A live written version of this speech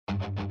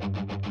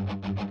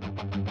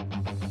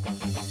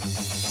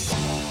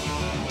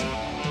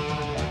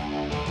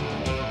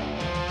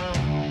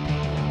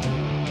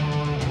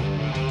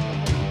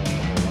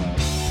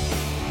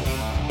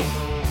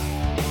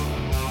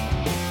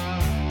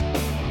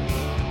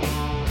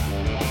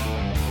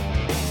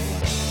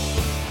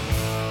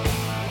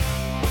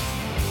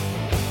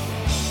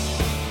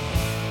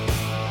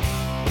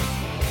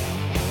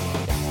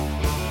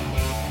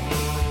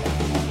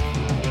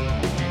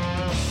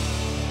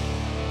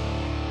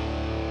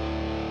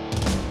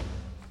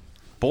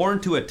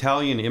Born to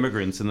Italian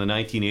immigrants in the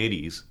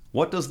 1980s,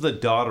 what does the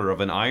daughter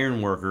of an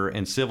iron worker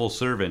and civil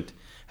servant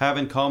have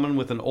in common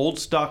with an old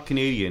stock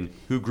Canadian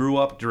who grew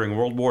up during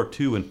World War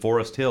II in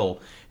Forest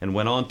Hill and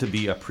went on to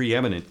be a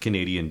preeminent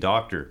Canadian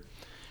doctor?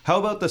 How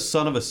about the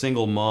son of a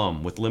single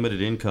mom with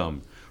limited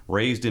income,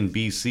 raised in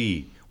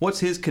BC? What's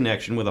his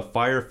connection with a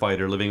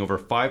firefighter living over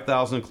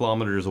 5,000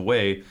 kilometers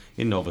away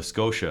in Nova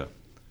Scotia?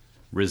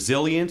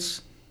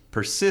 Resilience,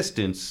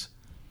 persistence,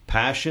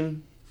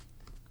 passion,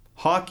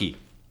 hockey.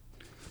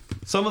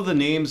 Some of the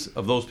names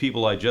of those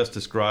people I just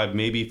described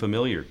may be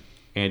familiar.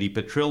 Andy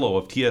Petrillo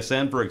of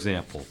TSN, for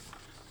example.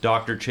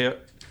 Dr.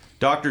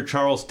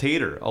 Charles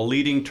Tater, a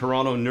leading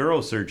Toronto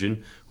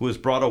neurosurgeon who has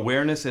brought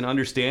awareness and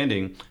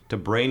understanding to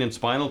brain and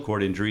spinal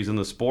cord injuries in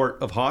the sport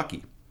of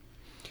hockey.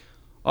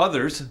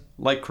 Others,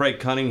 like Craig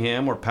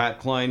Cunningham or Pat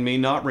Klein, may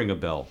not ring a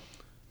bell.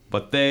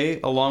 But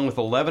they, along with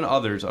 11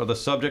 others, are the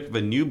subject of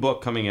a new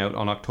book coming out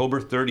on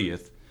October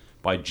 30th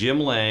by Jim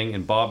Lang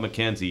and Bob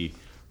McKenzie,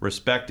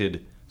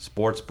 respected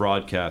sports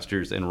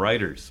broadcasters and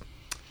writers.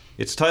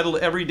 It's titled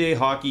Everyday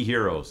Hockey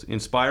Heroes,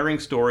 Inspiring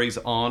Stories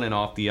on and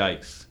Off the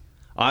Ice.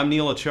 I'm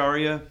Neil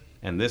Acharya,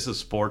 and this is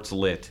Sports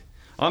Lit.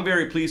 I'm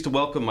very pleased to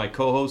welcome my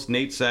co-host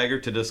Nate Sager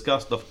to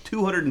discuss the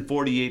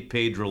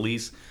 248-page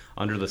release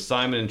under the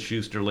Simon &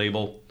 Schuster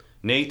label.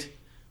 Nate,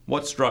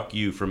 what struck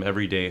you from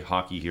Everyday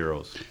Hockey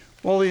Heroes?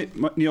 Well,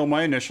 Neil,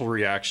 my initial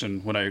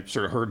reaction when I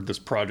sort of heard this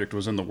project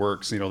was in the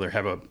works, they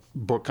have a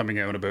book coming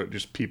out about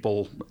just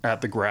people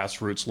at the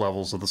grassroots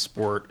levels of the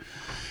sport,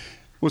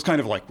 was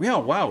kind of like, yeah,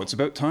 wow, it's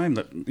about time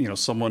that,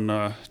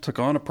 someone took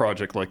on a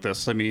project like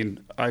this. I mean,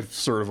 I've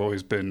sort of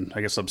always been,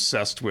 I guess,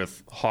 obsessed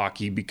with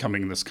hockey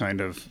becoming this kind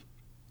of,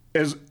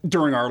 as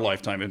during our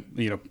lifetime,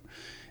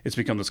 it's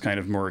become this kind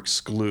of more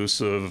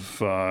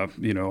exclusive,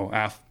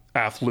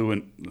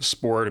 affluent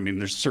sport. I mean,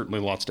 there's certainly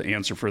lots to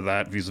answer for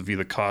that vis-a-vis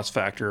the cost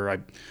factor. I,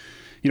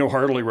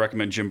 heartily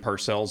recommend Jim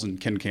Parcells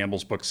and Ken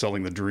Campbell's book,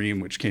 Selling the Dream,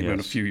 which came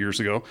out a few years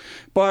ago.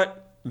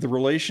 But the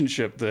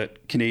relationship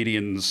that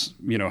Canadians,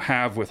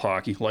 have with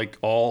hockey, like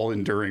all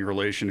enduring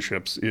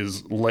relationships,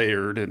 is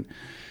layered. And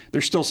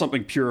there's still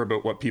something pure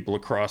about what people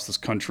across this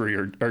country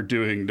are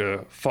doing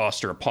to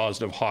foster a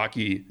positive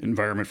hockey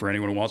environment for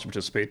anyone who wants to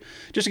participate.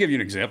 Just to give you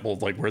an example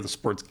of like where the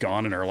sport's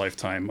gone in our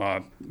lifetime,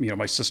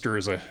 my sister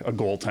is a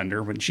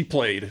goaltender. When she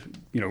played,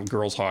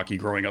 girls hockey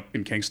growing up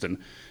in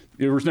Kingston,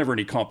 there was never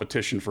any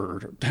competition for her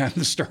to have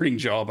the starting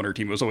job on her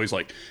team. It was always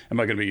like, am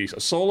I going to be a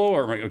solo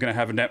or am I going to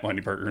have a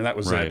netminding partner? And that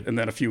was it. And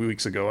then a few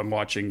weeks ago, I'm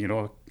watching,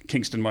 a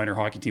Kingston minor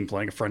hockey team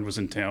playing. A friend was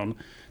in town,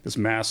 this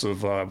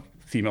massive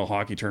female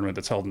hockey tournament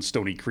that's held in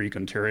Stony Creek,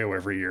 Ontario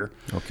every year.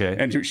 Okay.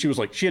 And she was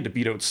like, she had to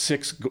beat out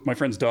my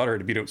friend's daughter had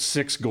to beat out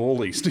 6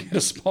 goalies to get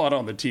a spot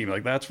on the team.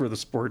 Like, that's where the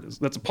sport is.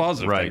 That's a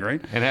positive thing,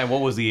 right? And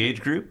what was the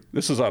age group?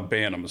 This is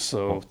Bantam,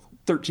 so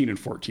 13 and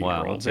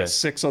 14-year-olds. Okay.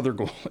 6 other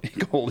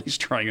goalies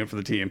trying out for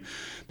the team.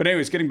 But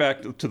anyways, getting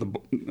back to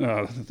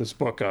this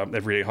book,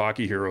 Everyday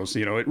Hockey Heroes,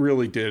 it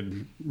really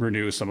did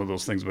renew some of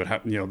those things about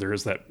how, there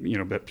is that,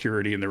 that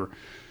purity, and there were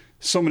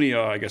so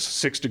many,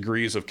 6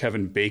 degrees of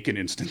Kevin Bacon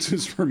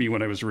instances for me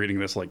when I was reading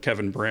this, like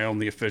Kevin Brown,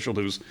 the official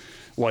whose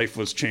life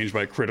was changed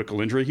by a critical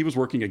injury. He was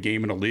working a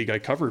game in a league I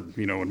covered,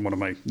 in one of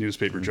my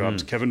newspaper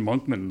jobs. Kevin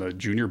Monkman, the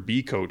junior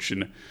B coach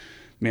in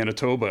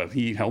Manitoba,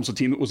 he helms a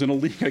team that was in a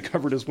league I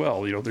covered as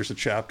well. There's a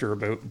chapter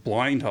about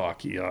blind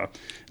hockey. And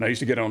I used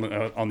to get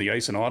on the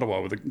ice in Ottawa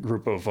with a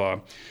group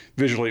of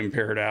visually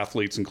impaired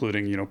athletes,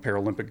 including,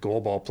 Paralympic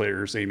goalball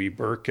players, Amy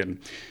Burke and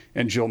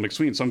Jill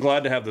McSween. So I'm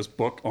glad to have this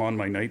book on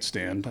my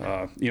nightstand.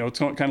 It's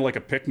kind of like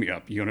a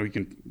pick-me-up. You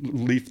can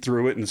leaf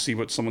through it and see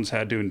what someone's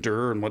had to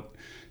endure and what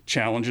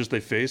challenges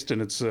they faced.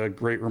 And it's a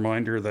great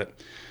reminder that,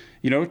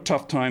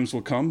 tough times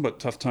will come, but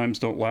tough times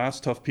don't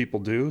last. Tough people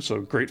do.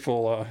 So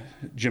grateful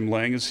Jim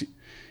Lang is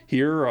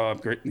here.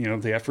 Great,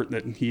 the effort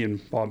that he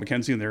and Bob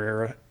McKenzie and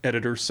their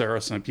editor,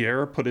 Sarah St.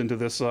 Pierre, put into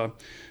this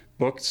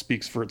book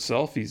speaks for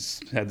itself.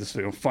 He's had this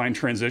fine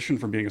transition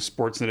from being a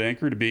Sportsnet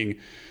anchor to being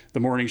the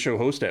morning show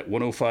host at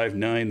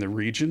 105.9 The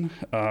Region.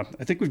 I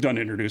think we've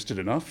introduced it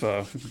enough.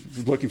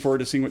 Looking forward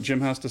to seeing what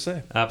Jim has to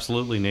say.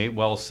 Absolutely, Nate.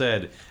 Well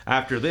said.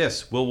 After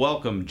this, we'll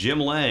welcome Jim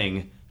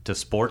Lang to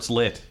Sports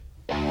Lit.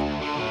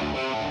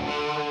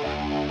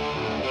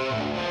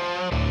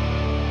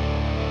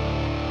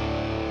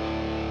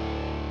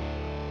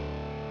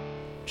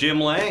 Jim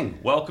Lang,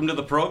 welcome to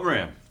the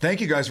program.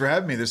 Thank you guys for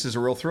having me. This is a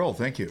real thrill.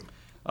 Thank you.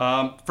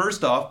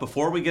 First off,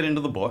 before we get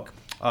into the book,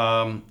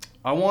 I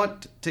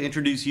want to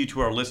introduce you to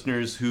our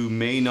listeners who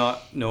may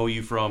not know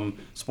you from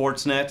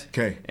Sportsnet.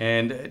 Okay.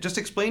 And just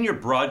explain your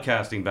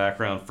broadcasting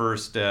background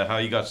first, how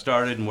you got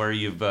started and where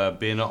you've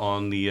been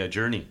on the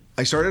journey.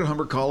 I started at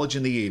Humber College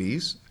in the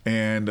 80s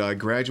and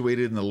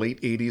graduated in the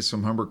late 80s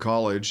from Humber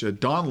College.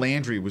 Don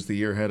Landry was the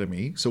year ahead of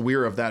me, so we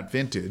were of that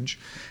vintage.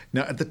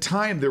 Now, at the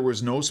time, there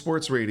was no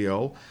sports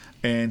radio,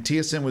 and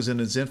TSN was in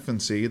its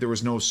infancy. There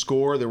was no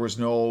score. There was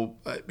no...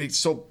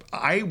 so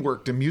I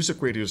worked in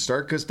music radio to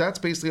start because that's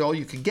basically all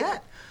you could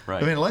get.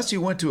 Right. I mean, unless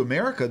you went to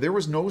America, there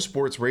was no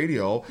sports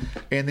radio,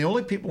 and the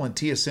only people on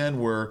TSN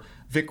were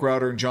Vic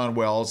Router and John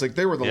Wells. Like,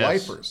 they were the Yes.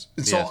 lifers.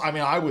 And so, Yes. I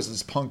mean, I was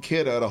this punk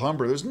kid out of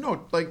Humber. There's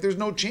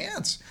no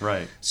chance.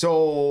 Right.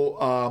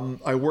 So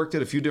I worked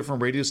at a few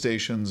different radio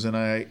stations, and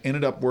I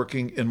ended up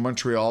working in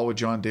Montreal with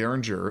John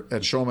Derringer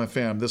at Chom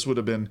FM. This would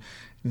have been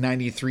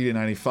 93 to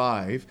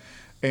 95.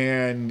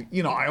 And,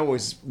 you know, I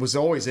was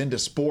always into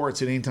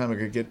sports, and anytime I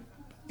could get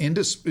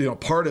into, you know,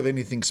 part of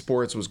anything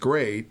sports was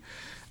great.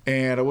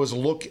 And I was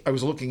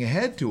looking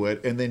ahead to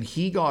it, and then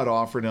he got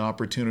offered an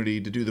opportunity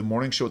to do the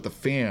morning show at the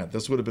Fan.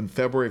 This would have been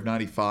February of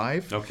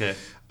 '95. Okay.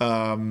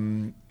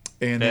 And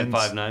Fan then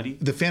 590?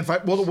 The Fan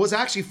 5. Well, it was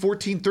actually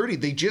 1430.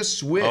 They just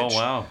switched. Oh,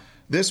 wow.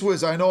 This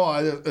was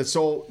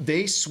so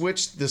they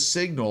switched the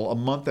signal a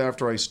month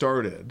after I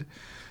started.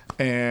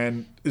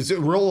 And it's a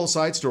real little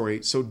side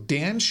story. So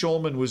Dan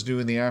Schulman was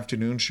doing the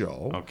afternoon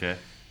show. Okay.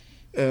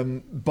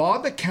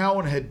 Bob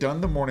McCowan had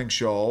done the morning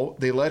show.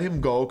 They let him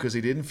go because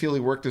he didn't feel he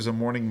worked as a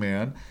morning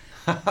man.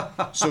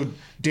 So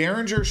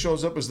Derringer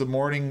shows up as the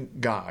morning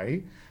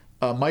guy.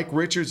 Mike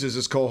Richards is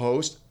his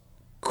co-host.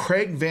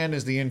 Craig Venn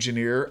is the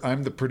engineer.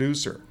 I'm the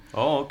producer.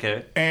 Oh,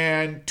 okay.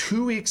 And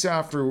 2 weeks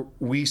after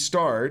we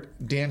start,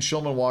 Dan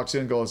Schulman walks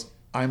in and goes,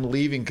 I'm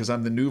leaving because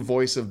I'm the new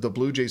voice of the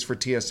Blue Jays for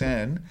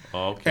TSN.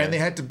 Okay. And they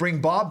had to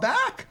bring Bob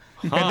back.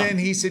 And then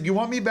he said, you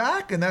want me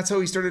back? And that's how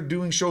he started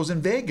doing shows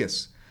in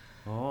Vegas.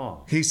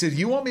 Oh. He said,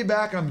 you want me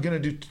back? I'm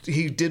going to do...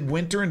 He did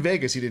winter in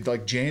Vegas. He did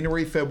like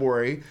January,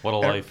 February. What a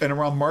life. And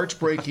around March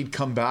break, he'd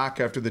come back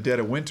after the dead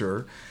of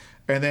winter.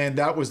 And then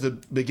that was the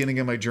beginning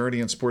of my journey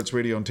in sports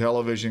radio and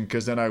television,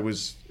 because then I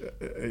was,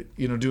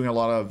 doing a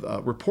lot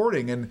of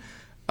reporting. And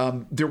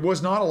there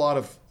was not a lot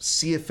of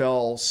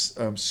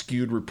CFL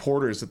skewed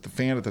reporters at the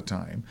Fan at the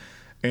time.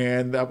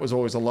 And that was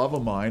always a love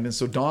of mine. And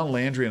so Don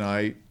Landry and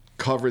I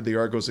covered the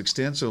Argos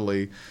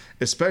extensively,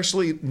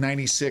 especially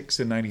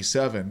 96 and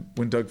 97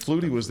 when Doug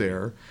Flutie was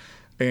there.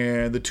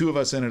 And the two of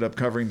us ended up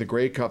covering the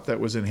Grey Cup that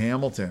was in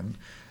Hamilton.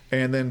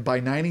 And then by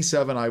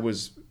 97, I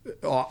was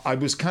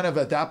kind of,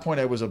 at that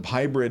point, I was a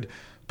hybrid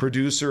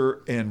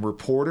producer and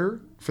reporter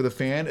for the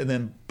Fan. And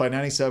then by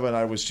 97,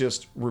 I was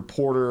just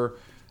reporter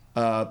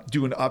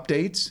doing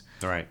updates.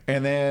 Right.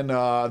 And then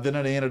I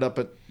ended up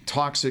at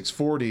Talk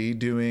 640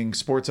 doing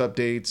sports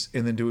updates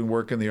and then doing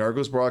work in the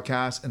Argos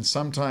broadcast, and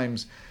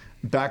sometimes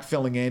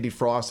backfilling Andy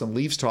Frost on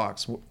Leafs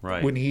Talks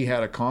when he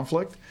had a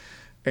conflict.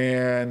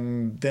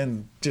 And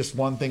then just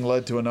one thing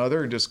led to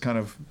another and just kind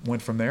of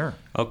went from there.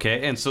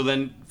 Okay, and so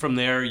then from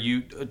there,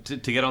 you to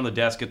get on the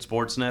desk at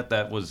Sportsnet,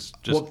 that was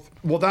just...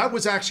 Well, that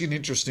was actually an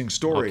interesting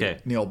story, Okay.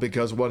 Neil,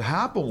 because what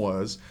happened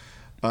was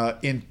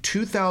in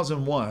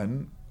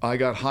 2001, I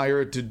got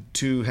hired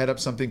to head up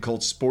something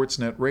called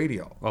Sportsnet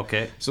Radio.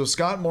 Okay. So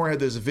Scott Moore had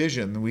this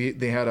vision.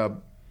 They had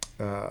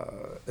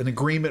an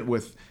agreement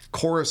with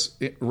Chorus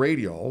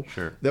Radio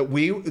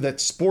that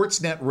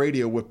Sportsnet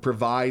Radio would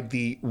provide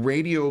the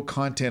radio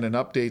content and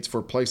updates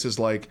for places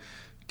like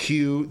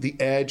Q, The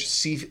Edge,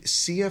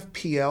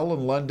 CFPL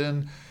in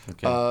London,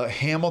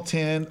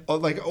 Hamilton,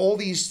 like all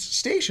these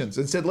stations,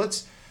 and said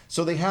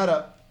so they had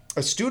a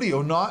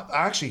studio not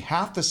actually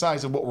half the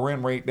size of what we're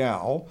in right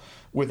now,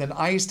 with an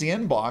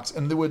ISDN box,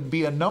 and there would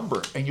be a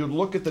number, and you'd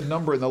look at the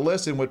number in the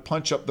list and would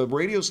punch up the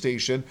radio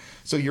station.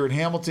 So you're in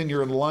Hamilton,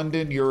 you're in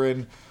London, you're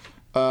in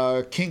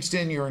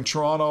Kingston, you're in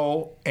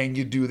Toronto, and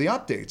you do the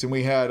updates. And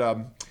we had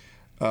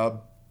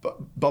Bubba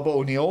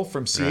O'Neill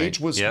from CH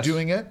was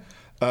doing it.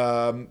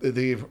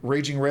 The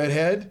Raging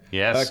Redhead,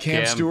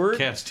 Cam Stewart.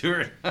 Cam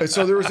Stewart.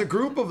 So there was a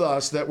group of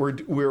us that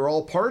we were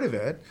all part of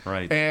it.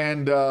 Right.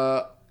 And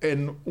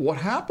what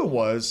happened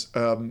was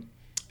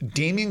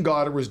Damien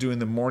Goddard was doing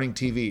the morning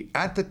TV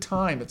at the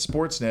time at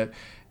Sportsnet.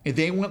 And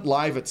they went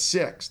live at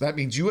 6. That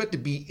means you had to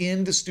be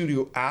in the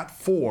studio at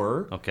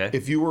 4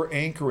 if you were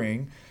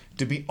anchoring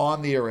to be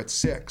on the air at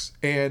 6.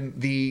 And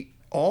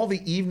all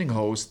the evening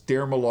hosts,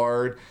 Darren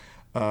Millard,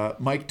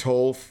 Mike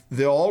Tolf,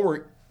 they all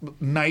were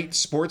night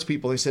sports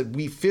people. They said,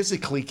 we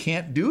physically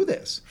can't do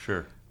this.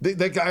 Sure.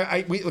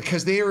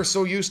 Because they are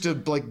so used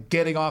to like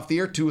getting off the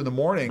air 2 in the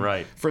morning.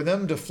 Right. For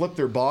them to flip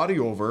their body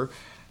over.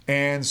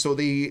 And so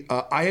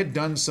I had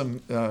done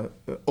some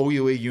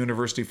OUA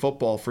University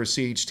football for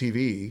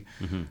CHTV,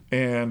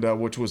 and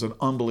which was an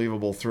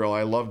unbelievable thrill.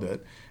 I loved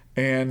it.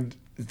 And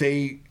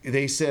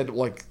they said,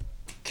 like,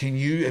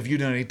 have you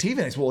done any TV?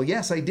 And I said, well,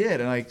 yes, I did.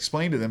 And I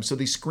explained to them. So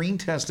they screen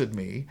tested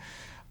me.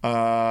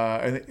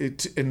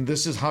 And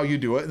this is how you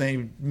do it. And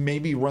they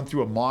maybe run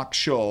through a mock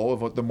show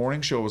of what the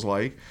morning show was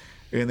like.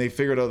 And they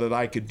figured out that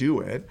I could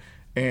do it.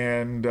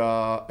 And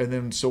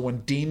then so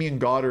when Damien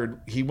Goddard,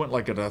 he went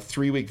like at a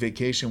 3-week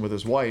vacation with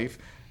his wife.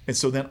 And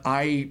so then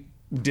I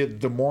did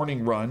the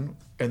morning run,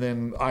 and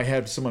then I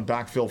had someone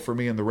backfill for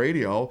me in the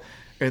radio.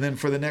 And then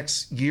for the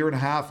next year and a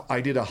half,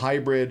 I did a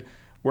hybrid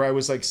where I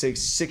was like, say,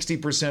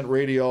 60%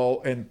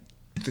 radio and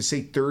to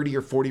say 30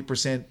 or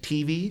 40%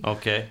 TV.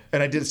 Okay.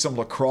 And I did some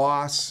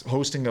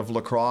hosting of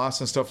lacrosse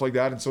and stuff like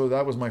that. And so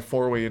that was my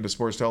foray into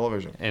sports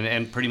television.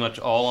 And pretty much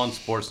all on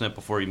Sportsnet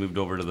before you moved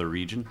over to the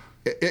region?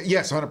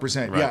 Yes,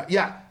 100%. Right.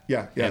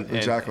 Yeah,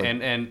 exactly.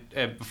 And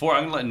before,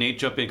 I'm going to let Nate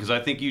jump in because I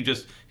think you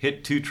just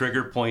hit 2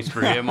 trigger points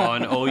for him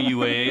on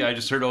OUA. I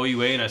just heard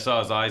OUA and I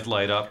saw his eyes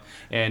light up.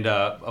 And,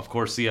 of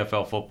course,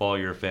 CFL football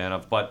you're a fan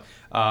of. But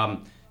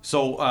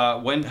so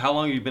how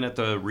long have you been at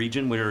the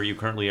region where you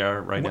currently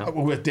are right now?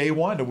 With day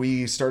one,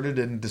 we started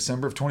in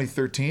December of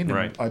 2013. And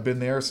Right. I've been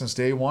there since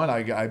day one.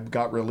 I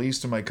got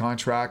released in my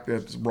contract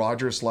at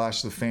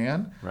Rogers/the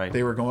Fan. Right.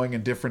 They were going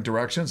in different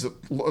directions.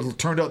 It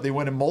turned out they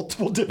went in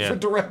multiple different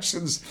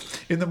directions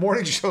in the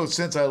morning show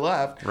since I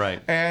left.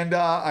 Right. And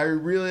I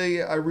really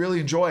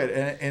enjoy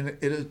it. And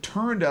it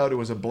turned out it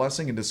was a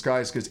blessing in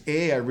disguise because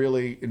A, I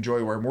really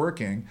enjoy where I'm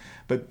working,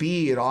 but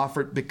B, it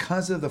offered,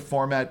 because of the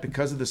format,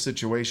 because of the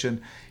situation,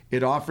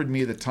 it offered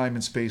me the time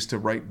and space to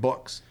write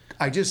books.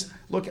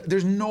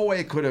 There's no way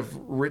I could have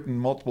written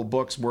multiple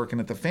books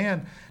working at the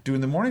Fan doing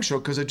the morning show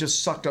because it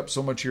just sucked up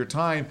so much of your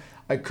time.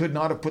 I could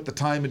not have put the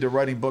time into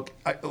writing book.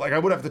 I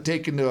would have to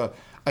take into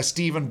a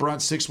Stephen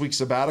Brunt 6-week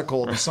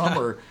sabbatical in the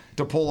summer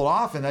to pull it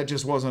off, and that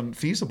just wasn't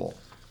feasible.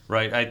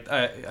 Right.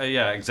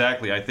 Yeah,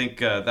 exactly. I think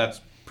that's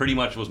pretty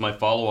much was my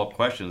follow-up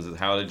question is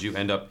how did you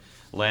end up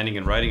landing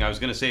and writing? I was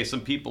going to say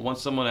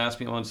once someone asked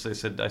me once, I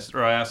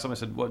asked them, I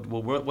said,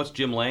 what's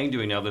Jim Lang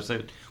doing now? They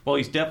said, well,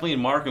 he's definitely in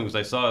marketing because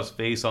I saw his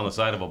face on the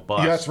side of a bus.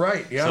 Yeah, that's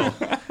right. Yeah.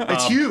 So,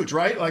 it's huge,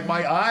 right? Like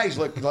my eyes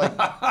look like.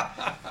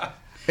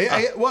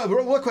 Well,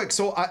 real quick.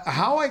 So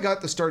how I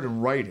got the start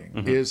in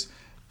writing is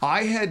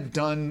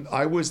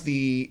I was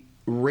the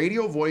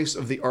radio voice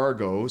of the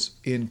Argos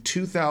in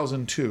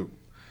 2002.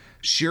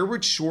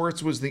 Sherwood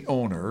Schwartz was the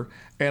owner,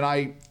 and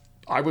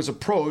I was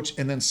approached,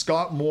 and then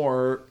Scott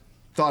Moore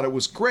thought it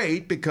was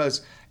great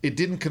because it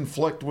didn't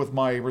conflict with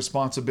my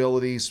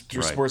responsibilities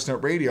through Right.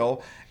 Sportsnet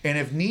Radio. And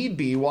if need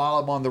be, while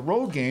I'm on the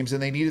road games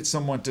and they needed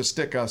someone to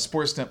stick a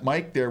Sportsnet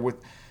mic there with,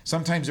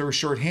 sometimes they were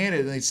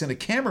shorthanded and they'd send a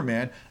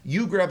cameraman,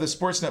 you grab the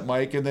Sportsnet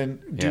mic and then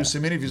do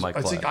some interviews. Mike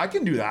I was like, I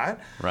can do that.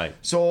 Right.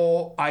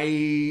 So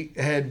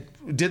I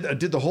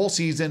did the whole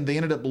season. They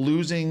ended up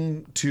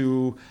losing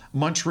to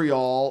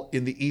Montreal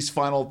in the East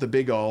Final at the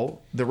Big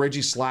O, the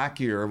Reggie Slack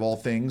year of all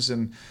things.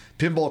 And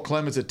Pinball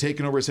Clemens had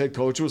taken over as head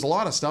coach. There was a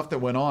lot of stuff that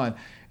went on.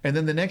 And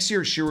then the next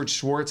year, Sherwood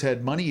Schwartz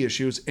had money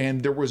issues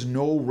and there was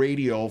no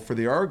radio for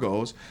the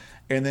Argos.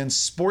 And then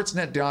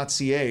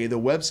Sportsnet.ca, the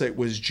website,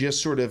 was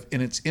just sort of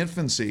in its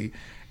infancy.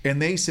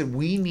 And they said,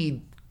 we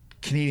need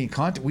Canadian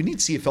content. We need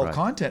CFL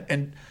content.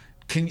 And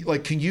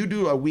can you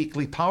do a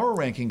weekly power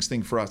rankings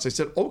thing for us? I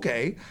said,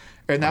 okay.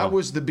 And that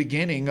was the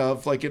beginning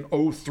of, like, in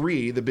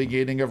 2003, the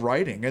beginning of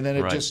writing. And then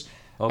it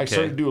I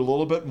started to do a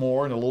little bit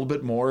more and a little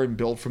bit more and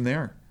build from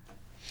there.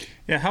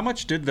 Yeah, how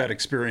much did that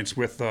experience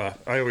with, I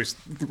always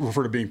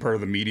refer to being part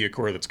of the media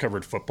corps that's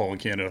covered football in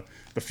Canada,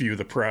 the few,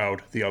 the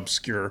proud, the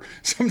obscure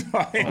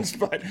sometimes,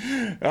 but,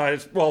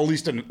 well,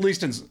 at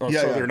least in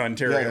Southern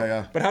Ontario.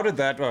 Yeah. But how did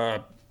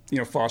that,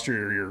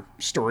 foster your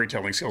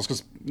storytelling skills?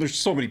 Because there's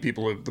so many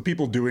people, the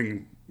people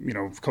doing,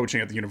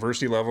 coaching at the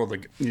university level,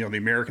 the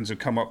Americans who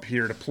come up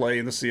here to play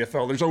in the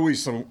CFL, there's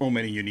always so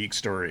many unique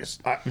stories.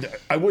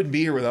 I wouldn't be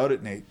here without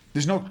it, Nate.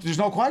 There's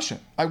no question.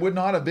 I would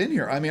not have been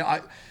here. I mean,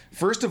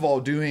 first of all,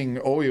 doing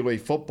OUA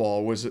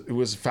football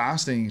was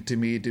fascinating to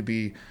me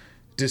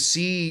to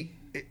see.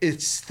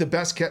 It's the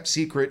best kept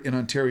secret in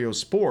Ontario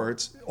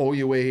sports,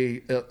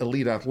 OUA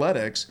elite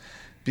athletics,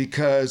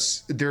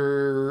 because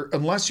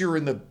unless you're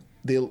in the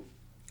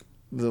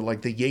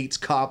Yates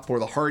Cup or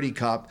the Hardy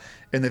Cup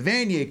and the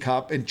Vanier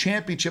Cup and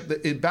championship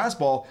in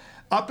basketball,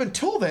 up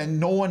until then,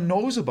 no one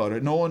knows about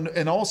it. No one,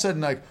 and all of a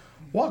sudden, like,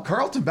 wow,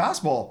 Carleton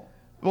basketball.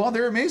 Well,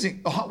 they're amazing.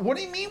 What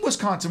do you mean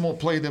Wisconsin won't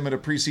play them in a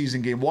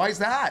preseason game? Why is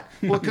that?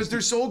 Well, because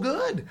they're so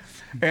good.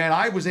 And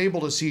I was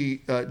able to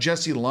see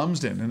Jesse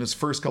Lumsden in his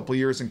first couple of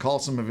years and call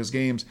some of his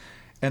games.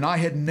 And I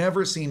had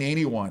never seen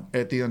anyone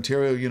at the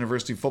Ontario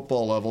University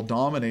football level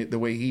dominate the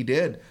way he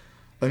did.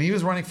 I mean, he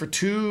was running for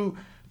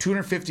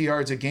 250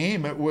 yards a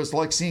game. It was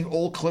like seeing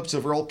old clips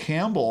of Earl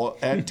Campbell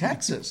at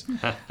Texas.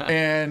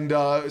 And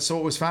so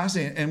it was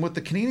fascinating. And with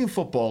the Canadian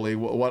Football League,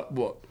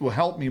 what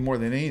helped me more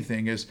than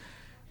anything is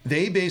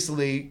they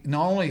basically,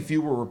 not only if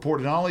you were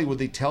reported, not only would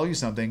they tell you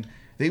something,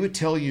 they would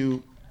tell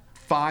you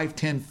 5,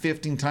 10,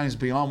 15 times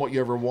beyond what you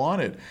ever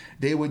wanted.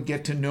 They would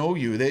get to know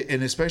you.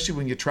 And especially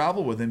when you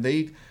travel with them,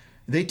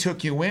 they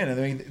took you in. I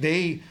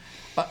mean,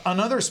 on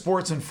other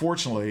sports,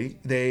 unfortunately,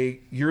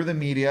 you're the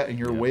media and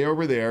you're way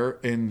over there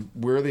and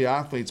we're the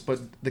athletes. But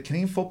the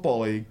Canadian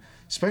Football League,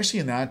 especially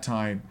in that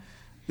time,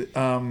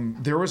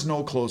 there was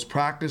no closed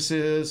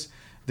practices.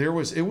 It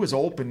was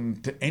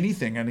open to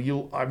anything, and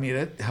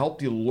it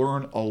helped you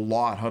learn a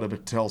lot how to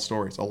tell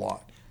stories, a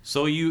lot.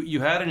 So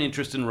you had an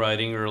interest in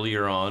writing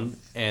earlier on,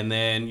 and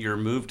then your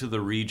move to the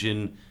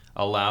region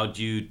allowed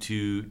you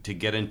to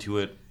get into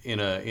it in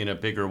a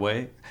bigger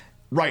way.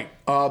 Right.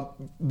 While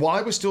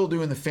I was still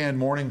doing the Fan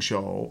Morning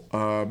Show,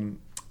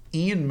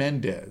 Ian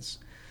Mendez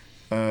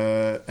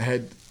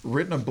had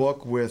written a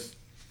book with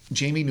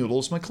Jamie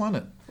Noodles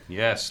McLennan.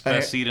 Yes,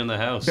 best seat in the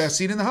house. Best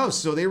seat in the house.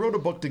 So they wrote a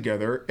book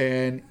together,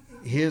 and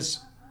his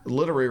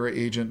literary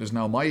agent is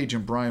now my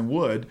agent, Brian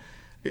Wood.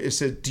 It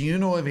said, do you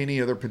know of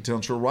any other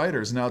potential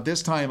writers? Now, at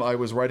this time, I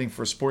was writing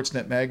for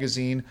Sportsnet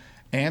Magazine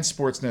and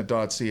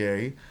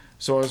Sportsnet.ca.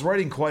 So I was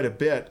writing quite a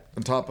bit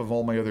on top of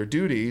all my other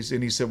duties.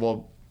 And he said,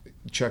 well,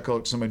 check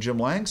out some of Jim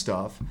Lang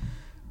stuff.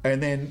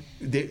 And then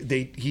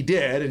he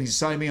did, and he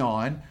signed me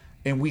on.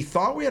 And we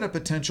thought we had a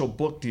potential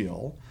book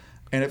deal,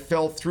 and it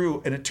fell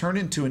through, and it turned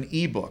into an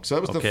ebook. So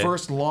that was the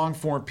first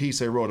long-form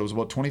piece I wrote. It was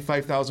about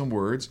 25,000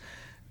 words,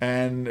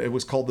 and it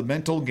was called The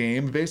Mental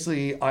Game.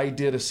 Basically, I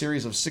did a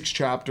series of 6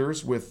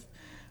 chapters with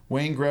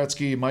Wayne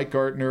Gretzky, Mike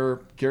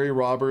Gartner, Gary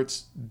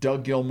Roberts,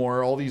 Doug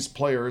Gilmour, all these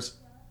players,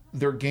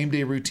 their game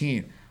day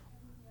routine,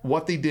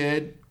 what they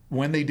did,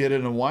 when they did it,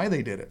 and why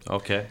they did it.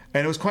 Okay.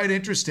 And it was quite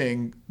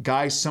interesting.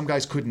 Some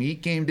guys couldn't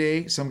eat game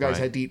day. Some guys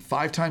had to eat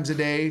 5 times a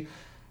day.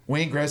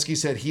 Wayne Gretzky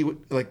said he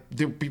would,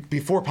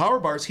 before power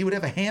bars, he would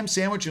have a ham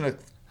sandwich and a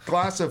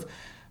glass of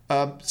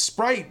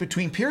Sprite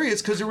between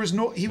periods because he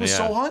was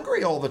so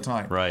hungry all the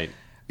time. Right.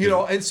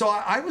 And so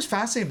I was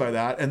fascinated by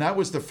that, and that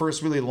was the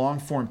first really long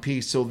form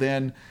piece. So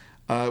then,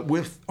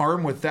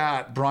 armed with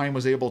that, Brian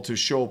was able to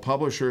show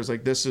publishers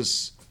like this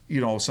is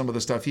some of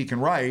the stuff he can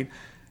write,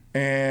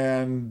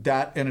 and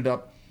that ended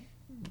up.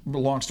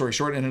 Long story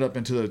short, ended up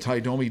into the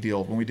Ty Domi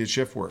deal when we did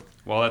Shift Work.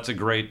 Well, that's a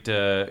great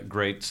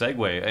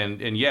segue.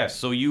 And yes,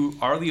 so you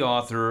are the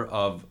author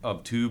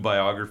of 2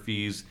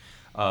 biographies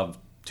of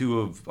 2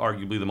 of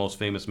arguably the most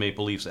famous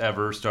Maple Leafs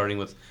ever, starting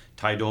with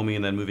Ty Domi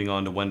and then moving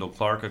on to Wendell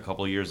Clark a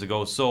couple of years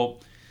ago. So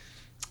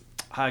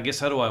I guess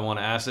how do I want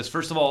to ask this?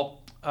 First of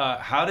all,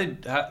 how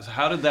did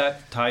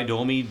that Ty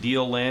Domi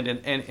deal land?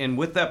 And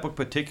with that book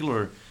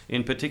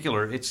in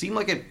particular, it seemed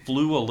like it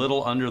flew a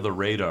little under the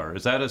radar.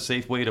 Is that a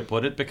safe way to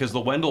put it? Because the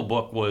Wendell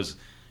book was,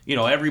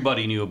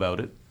 everybody knew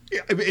about it.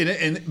 Yeah,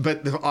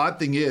 but the odd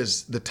thing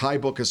is the Ty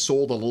book has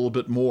sold a little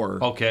bit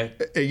more. Okay.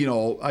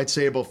 I'd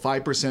say about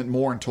 5%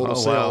 more in total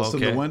sales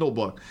than the Wendell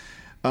book.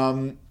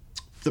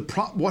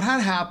 What had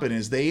happened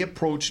is they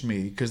approached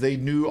me because they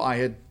knew I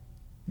had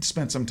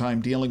spent some time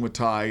dealing with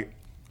Ty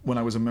when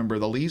I was a member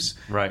of the Leafs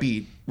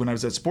beat. When I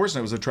was at Sportsnet,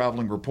 I was a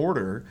traveling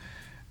reporter.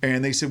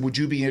 And they said, would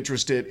you be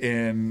interested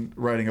in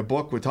writing a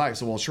book with Ty? I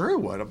said, well, sure I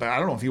would. But I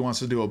don't know if he wants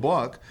to do a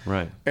book.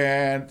 Right.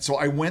 And so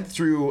I went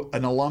through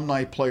an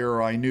alumni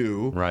player I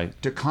knew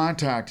to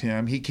contact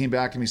him. He came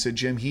back and he said,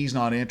 Jim, he's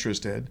not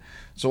interested.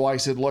 So I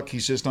said, look,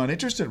 he's just not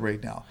interested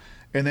right now.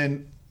 And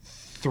then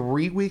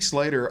 3 weeks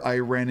later, I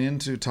ran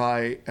into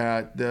Ty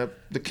at the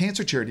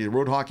cancer charity, the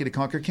Road Hockey to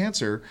Conquer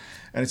Cancer.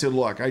 And I said,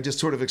 look, I just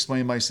sort of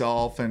explained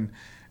myself. And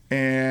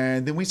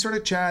then we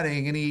started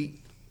chatting. And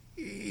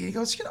he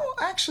goes,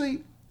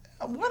 actually,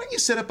 why don't you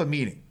set up a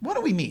meeting? Why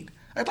don't we meet?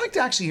 I'd like to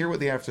actually hear what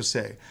they have to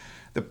say.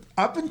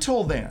 Up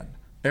until then,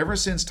 ever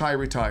since Ty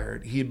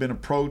retired, he had been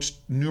approached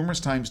numerous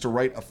times to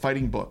write a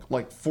fighting book,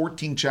 like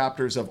 14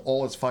 chapters of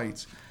all his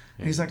fights.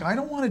 And he's like, I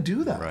don't want to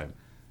do that. Right.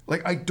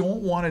 Like, I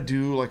don't want to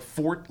do like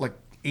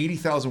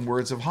 80,000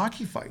 words of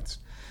hockey fights.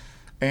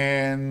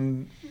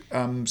 And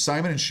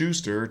Simon &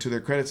 Schuster, to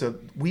their credit, said,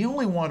 we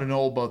only want to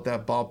know about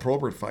that Bob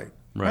Probert fight.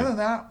 Right. Other than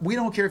that, we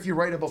don't care if you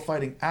write about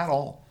fighting at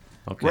all.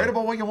 Okay. Write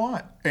about what you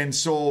want. And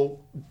so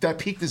that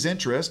piqued his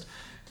interest.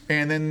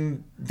 And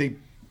then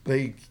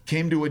they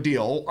came to a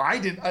deal. I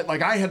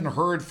hadn't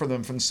heard from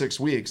them for 6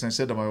 weeks. And I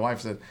said to my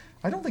wife,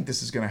 I don't think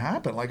this is going to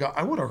happen. Like,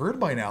 I would have heard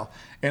by now.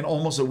 And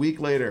almost a week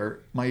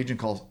later, my agent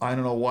calls. I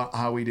don't know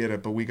how we did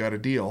it, but we got a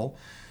deal.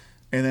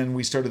 And then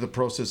we started the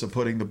process of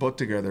putting the book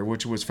together,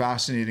 which was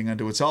fascinating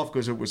unto itself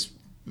because it was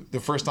the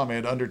first time I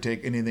had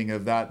undertaken anything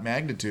of that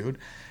magnitude.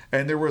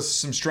 And there was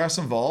some stress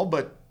involved,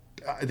 but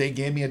they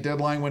gave me a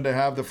deadline when to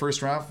have the first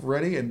draft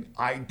ready, and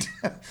I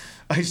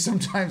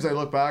sometimes I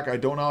look back, I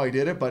don't know how I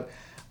did it, but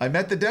I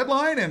met the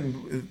deadline,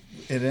 and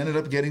it ended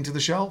up getting to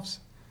the shelves.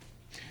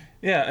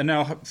 Yeah, and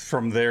now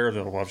from there,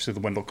 obviously the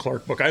Wendell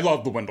Clark book. I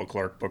love the Wendell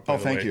Clark book. By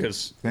the way, thank you.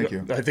 Thank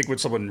you. I think when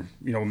someone,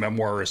 a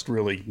memoirist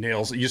really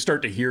nails it, you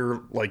start to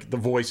hear like the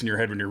voice in your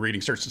head when you're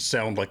reading starts to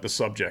sound like the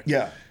subject.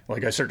 Yeah.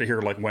 Like I start to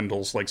hear like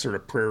Wendell's like sort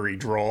of prairie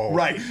drawl.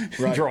 Right.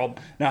 drawl.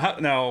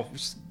 Now.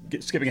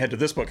 Skipping ahead to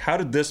this book, how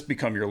did this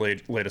become your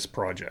latest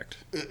project?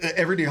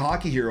 Everyday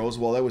Hockey Heroes.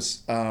 Well, that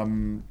was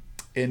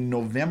in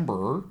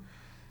November.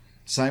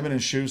 Simon &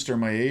 Schuster,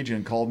 my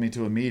agent, called me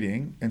to a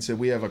meeting and said,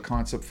 we have a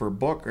concept for a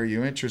book. Are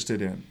you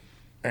interested in?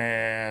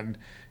 And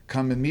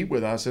come and meet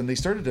with us. And they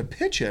started to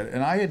pitch it.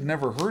 And I had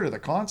never heard of the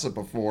concept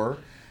before.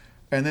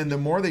 And then the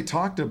more they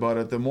talked about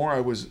it, the more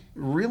I was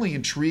really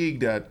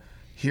intrigued at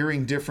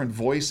hearing different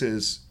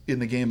voices in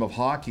the game of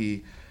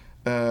hockey.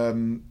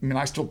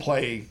 I still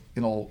play,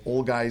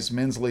 old guys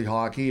men's league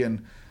hockey,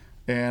 and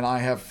I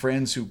have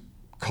friends who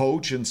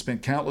coach and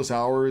spend countless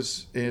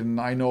hours, and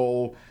I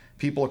know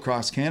people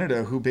across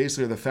Canada who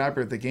basically are the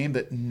fabric of the game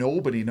that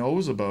nobody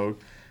knows about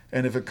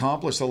and have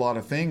accomplished a lot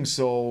of things.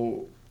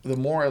 So the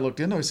more I looked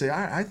into it, I say,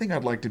 I think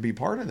I'd like to be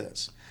part of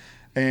this.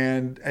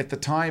 And at the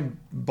time,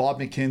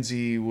 Bob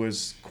McKenzie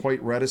was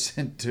quite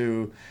reticent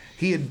to.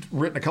 He had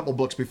written a couple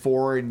books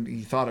before, and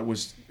he thought it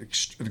was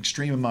an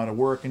extreme amount of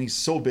work. And he's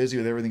so busy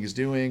with everything he's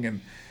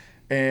doing,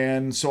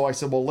 and so I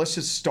said, well, let's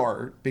just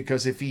start,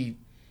 because if he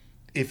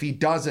if he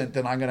doesn't,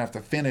 then I'm going to have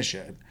to finish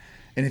it.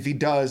 And if he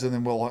does, and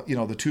then we'll,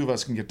 the two of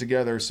us can get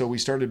together. So we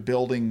started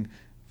building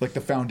like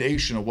the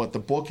foundation of what the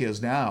book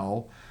is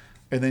now.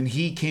 And then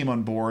he came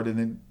on board, and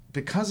then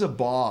because of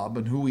Bob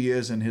and who he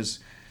is and his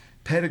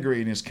pedigree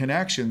and his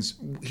connections,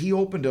 he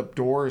opened up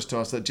doors to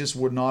us that just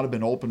would not have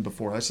been open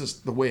before. That's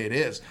just the way it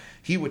is.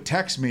 He would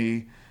text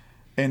me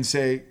and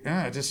say,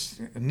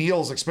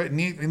 Nate's expecting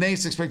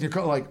your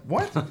call. Like,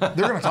 what? They're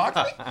going to talk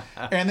to me?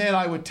 And then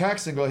I would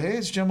text and go, hey,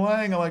 it's Jim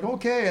Lang. I'm like,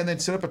 okay. And then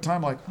set up a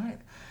time like, all right.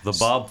 The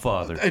Bob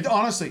father. And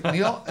honestly,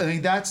 Neil, I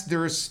mean,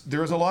 there's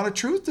a lot of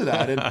truth to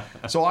that.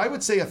 And so I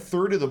would say a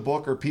third of the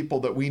book are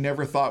people that we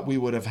never thought we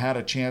would have had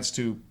a chance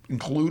to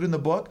include in the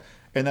book.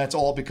 And that's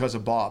all because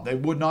of Bob.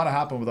 It would not have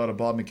happened without a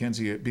Bob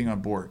McKenzie being on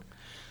board.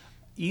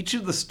 Each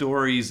of the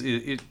stories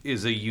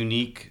is a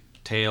unique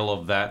tale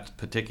of that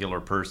particular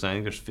person. I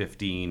think there's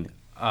 15.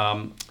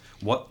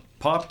 What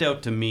popped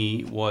out to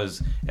me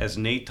was, as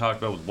Nate talked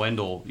about with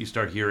Wendell, you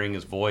start hearing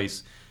his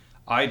voice.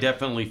 I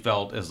definitely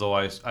felt as though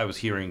I was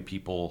hearing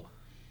people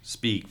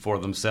speak for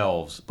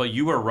themselves, but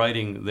you are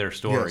writing their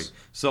story. Yes.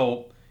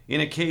 So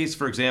in a case,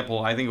 for example,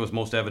 I think it was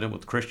most evident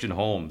with Christian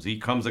Holmes. He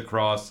comes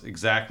across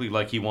exactly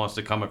like he wants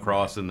to come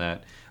across in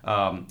that.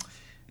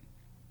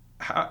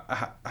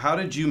 How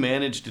did you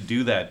manage to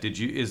do that?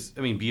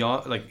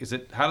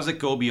 How does it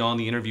go beyond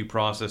the interview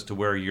process to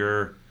where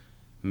you're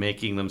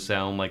making them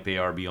sound like they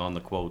are beyond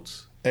the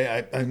quotes?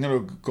 I'm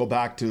going to go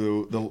back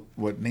to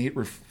what Nate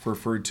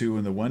referred to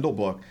in the Wendell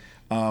book.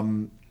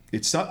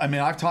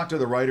 I've talked to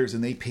the writers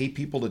and they pay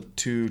people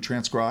to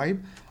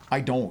transcribe. I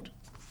don't.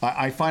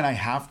 I find I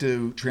have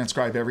to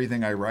transcribe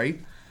everything I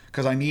write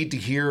because I need to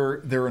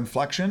hear their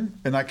inflection,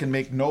 and I can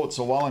make notes.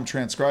 So while I'm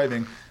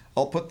transcribing,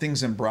 I'll put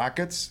things in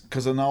brackets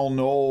because then I'll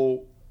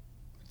know.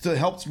 So it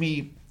helps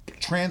me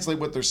translate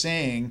what they're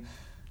saying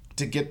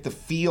to get the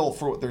feel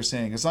for what they're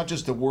saying. It's not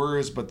just the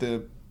words, but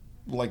the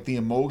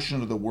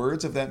emotion of the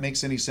words, if that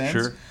makes any sense.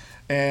 Sure.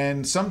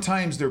 And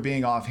sometimes they're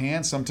being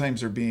offhand,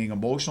 sometimes they're being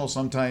emotional,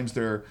 sometimes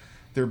they're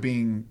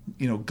being,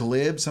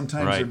 glib,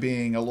 sometimes right. they're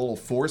being a little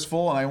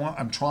forceful, and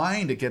I'm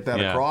trying to get that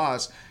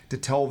across to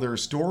tell their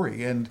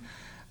story. And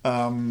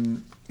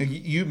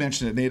you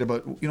mentioned it, Nate,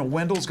 about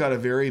Wendell's got a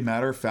very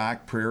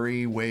matter-of-fact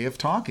prairie way of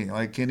talking,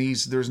 and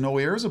there's no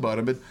airs about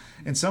him. But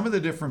and some of the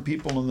different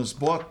people in this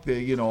book,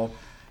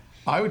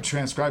 I would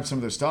transcribe some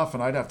of their stuff,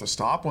 and I'd have to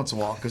stop once in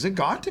a while because it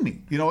got to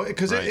me,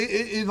 because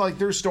right.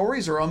 Their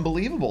stories are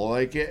unbelievable,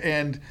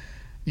 and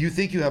you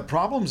think you have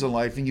problems in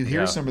life, and you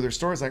hear some of their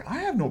stories, like I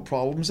have no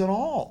problems at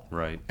all,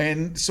 right?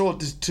 And so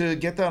to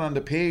get that on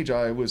the page,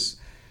 that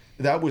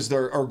was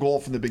our goal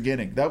from the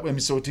beginning.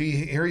 So to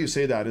hear you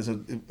say that is a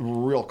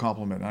real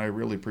compliment. I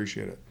really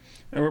appreciate it.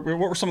 And what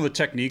were some of the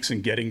techniques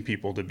in getting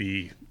people to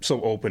be so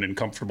open and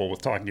comfortable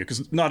with talking to you?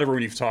 Because not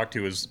everyone you've talked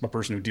to is a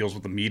person who deals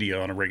with the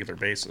media on a regular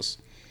basis.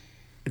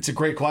 It's a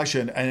great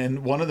question,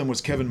 and one of them was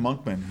Kevin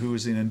Monkman, who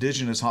is an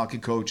Indigenous hockey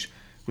coach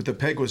with the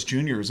Peguis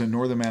Juniors in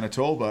northern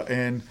Manitoba,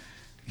 and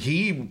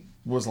he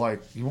was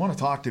like, "You want to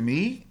talk to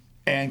me?"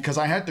 And because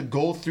I had to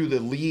go through the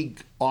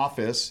league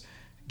office,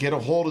 get a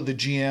hold of the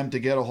GM to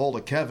get a hold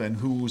of Kevin,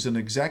 who's an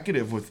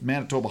executive with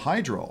Manitoba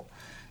Hydro,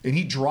 and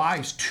he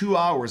drives 2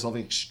 hours of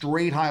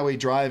straight highway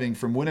driving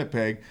from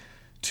Winnipeg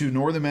to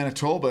northern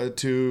Manitoba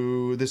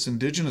to this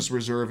Indigenous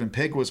reserve in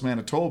Peguis,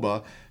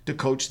 Manitoba, to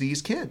coach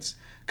these kids.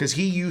 Because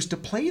he used to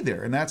play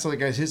there, and that's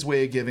his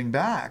way of giving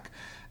back.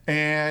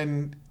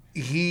 And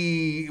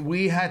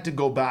we had to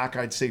go back,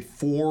 I'd say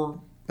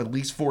at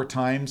least four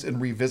times,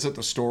 and revisit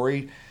the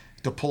story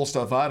to pull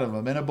stuff out of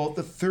him. And about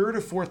the third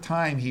or fourth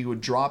time, he would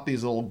drop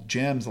these little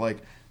gems like,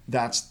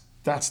 "That's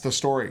the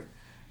story,"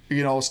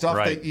 stuff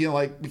right.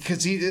 that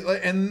because he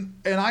and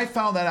I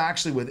found that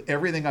actually with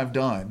everything I've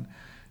done,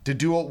 to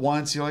do it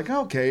once, you're like,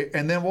 okay,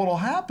 and then what'll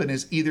happen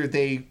is either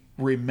they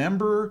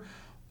remember,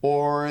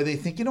 or they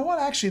think,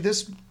 actually,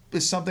 this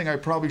is something I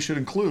probably should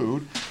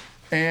include.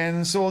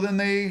 And so then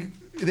they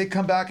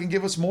come back and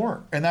give us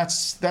more. And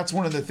that's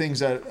one of the things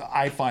that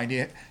I find,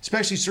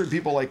 especially certain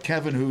people like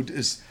Kevin, who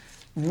is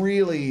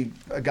really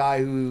a guy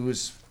who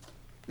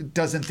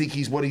doesn't think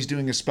what he's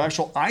doing is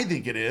special. I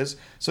think it is.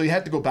 So you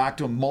had to go back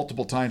to him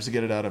multiple times to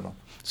get it out of him.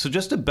 So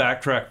just to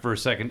backtrack for a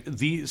second,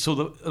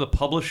 the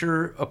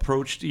publisher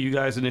approached you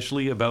guys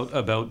initially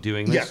about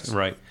doing this, yes.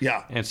 Right?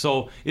 Yeah. And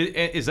so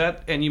is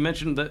that? And you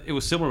mentioned that it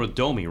was similar with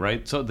Domi,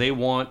 right? So they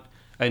want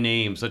a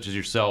name such as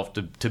yourself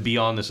to be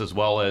on this as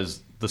well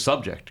as the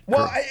subject.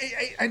 Well,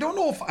 I don't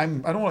know if I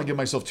don't want to give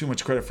myself too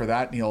much credit for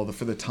that, Neil,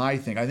 for the Ty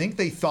thing. I think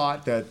they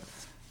thought that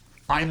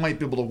I might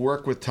be able to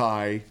work with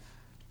Ty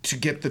to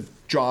get the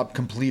job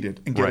completed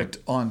and get it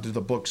onto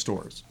the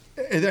bookstores.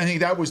 I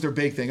think that was their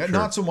big thing. Sure.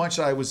 Not so much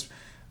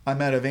I'm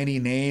out of any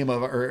name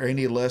or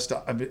any list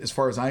as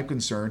far as I'm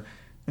concerned.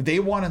 They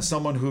wanted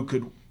someone who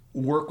could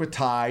work with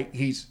Ty.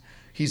 He's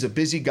a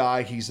busy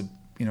guy. He's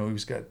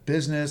got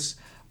business.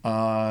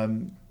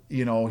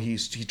 He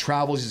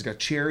travels. He's got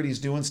charities,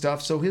 doing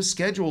stuff. So his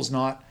schedule's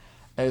not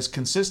as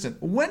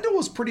consistent. Wendell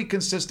was a pretty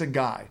consistent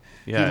guy.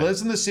 Yeah. He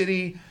lives in the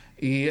city.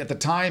 At the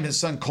time, his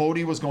son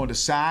Cody was going to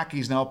SAC.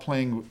 He's now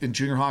playing in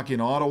junior hockey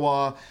in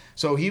Ottawa.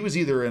 So he was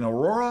either in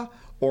Aurora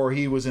or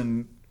he was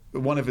in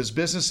one of his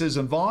businesses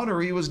in Vaughan,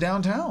 or he was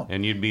downtown.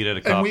 And you'd meet at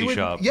a coffee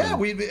shop. Yeah,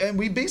 we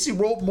basically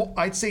wrote,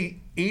 I'd say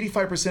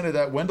 85% of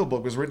that Wendell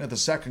book was written at the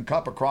Second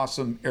Cup across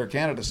from Air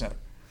Canada Center.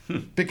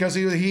 Because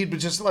he'd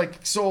just like,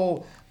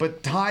 so,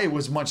 but Ty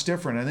was much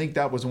different. I think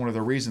that was one of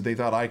the reasons they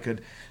thought I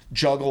could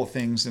juggle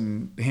things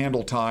and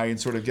handle Ty and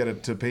sort of get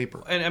it to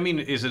paper. And I mean,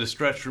 is it a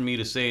stretch for me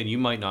to say, and you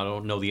might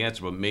not know the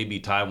answer, but maybe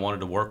Ty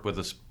wanted to work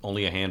with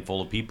only a handful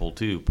of people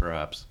too,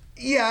 perhaps?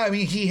 Yeah, I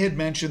mean, he had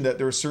mentioned that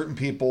there were certain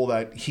people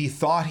that he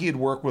thought he had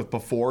worked with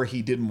before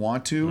he didn't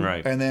want to.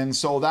 Right. And then,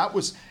 so that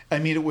was, I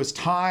mean, it was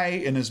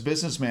Ty and his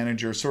business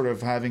manager sort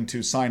of having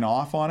to sign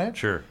off on it.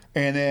 Sure.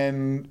 And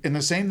then, and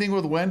the same thing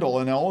with Wendell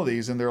and all of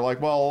these. And they're like,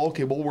 well,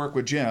 okay, we'll work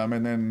with Jim.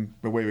 And then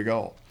away we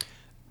go.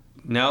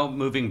 Now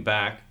moving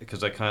back,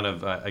 because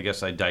I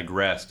guess I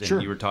digressed, and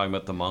Sure. you were talking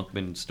about the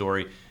Monkman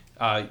story.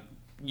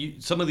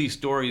 Some of these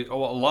stories, a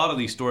lot of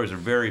these stories are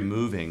very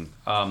moving.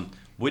 Are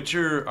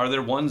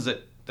there ones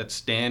that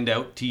stand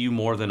out to you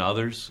more than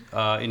others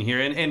in here?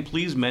 And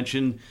please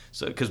mention,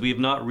 because we have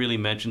not really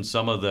mentioned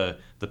some of the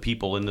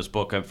people in this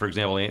book. For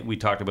example, we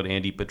talked about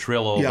Andy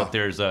Petrillo, Yeah. but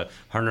there's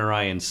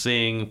Harnarayan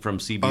Singh from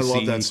CBC. I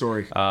love that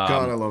story.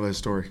 God, I love that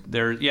story.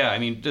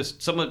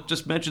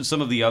 Just mention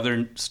some of the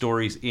other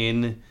stories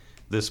in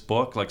this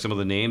book, like some of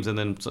the names, and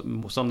then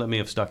some that may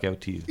have stuck out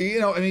to you. You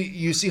know, I mean,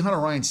 you see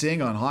Harnarayan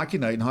Singh on Hockey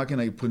Night and Hockey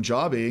Night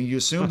Punjabi, and you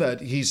assume that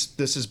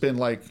this has been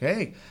like,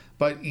 hey.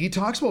 But he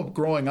talks about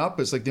growing up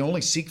as like the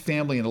only Sikh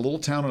family in a little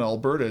town in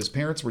Alberta. His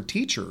parents were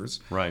teachers.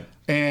 Right.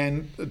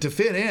 And to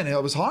fit in,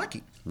 it was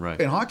hockey.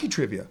 Right. And hockey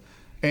trivia.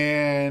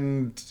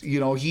 And, you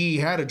know, he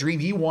had a dream.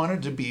 He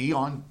wanted to be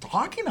on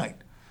Hockey Night.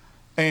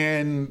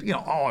 And, you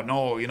know, oh,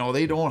 no, you know,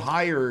 they don't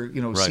hire, you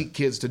know, Right. Sikh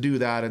kids to do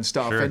that and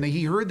stuff. Sure. And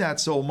he heard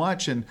that so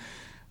much. And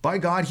by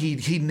God,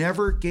 he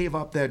never gave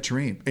up that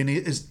dream. And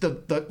it is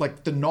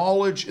the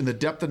knowledge and the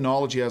depth of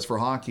knowledge he has for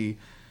hockey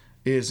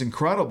is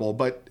incredible.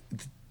 But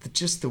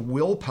just the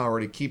willpower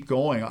to keep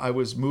going. I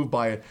was moved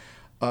by it.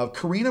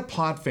 Karina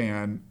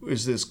Potvin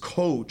is this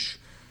coach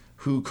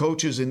who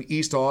coaches in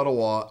East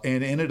Ottawa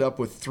and ended up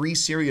with 3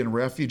 Syrian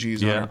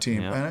refugees on her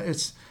team. Yeah.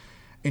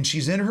 And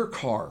she's in her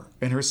car,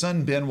 and her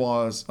son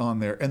Benoit's on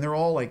there, and they're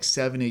all like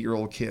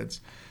 7-8-year-old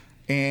kids.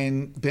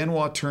 And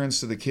Benoit turns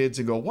to the kids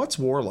and go, "What's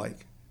war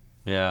like?"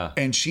 Yeah.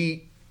 And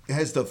she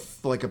has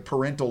like a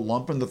parental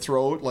lump in the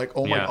throat, like,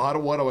 "Oh my God,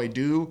 what do I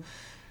do?"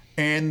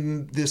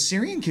 And the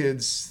Syrian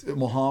kids,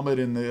 Mohammed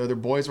and the other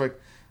boys, were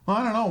like, "Oh,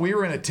 I don't know. We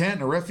were in a tent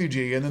in a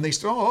refugee." And then they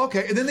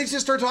okay. And then they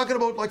just start talking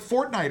about like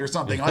Fortnite or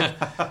something, like,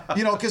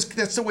 you know, because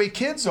that's the way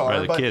kids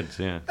are. Right, kids,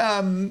 yeah.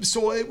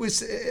 So it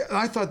was.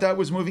 I thought that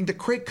was moving. The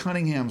Craig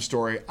Cunningham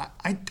story.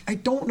 I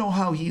don't know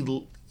how he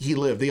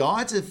lived. The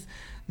odds of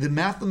the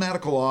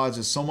mathematical odds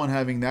of someone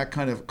having that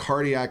kind of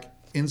cardiac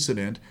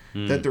incident,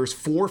 that there's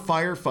 4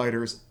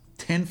 firefighters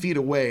 10 feet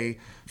away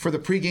for the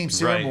pregame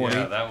ceremony. Right,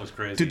 yeah, that was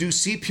crazy. To do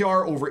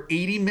CPR over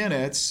 80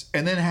 minutes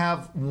and then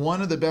have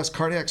one of the best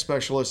cardiac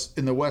specialists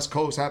in the West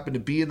Coast happen to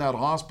be in that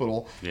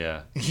hospital.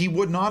 Yeah. He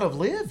would not have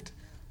lived.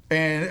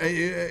 And,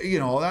 you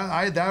know,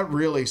 that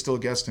really still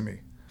gets to me.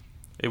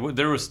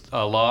 There was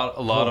a lot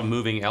of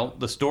moving.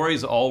 The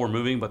stories all were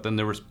moving, but then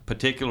there was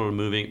particular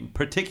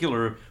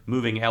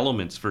moving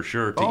elements for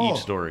sure to each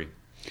story.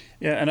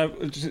 Yeah, and I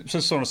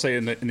just want to say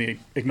in the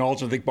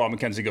acknowledgement, I think Bob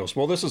McKenzie goes,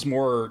 well, this is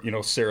more, you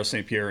know, Sarah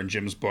St. Pierre and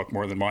Jim's book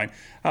more than mine.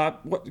 How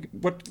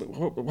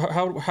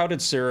did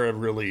Sarah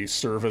really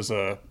serve as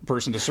a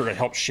person to sort of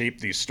help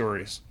shape these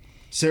stories?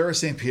 Sarah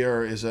St.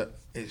 Pierre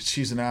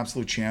she's an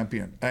absolute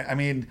champion. I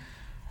mean,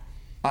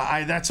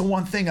 that's the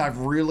one thing I've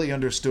really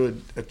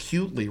understood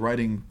acutely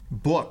writing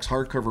books,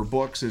 hardcover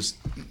books, is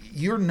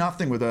you're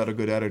nothing without a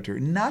good editor.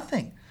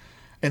 Nothing.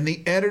 And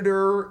the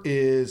editor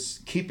is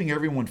keeping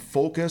everyone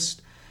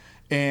focused.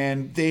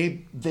 And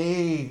they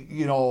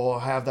you know,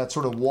 have that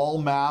sort of wall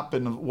map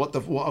and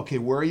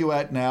where are you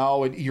at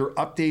now? And you're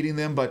updating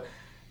them. But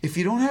if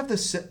you don't have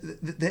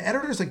the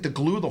editor's like the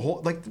glue of the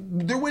whole, like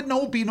there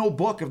would be no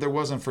book if there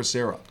wasn't for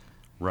Sarah.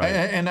 Right.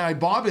 And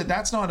Bob,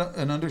 that's not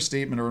an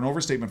understatement or an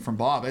overstatement from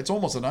Bob. It's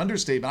almost an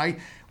understatement.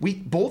 We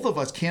both of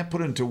us can't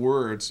put into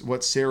words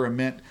what Sarah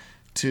meant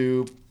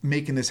to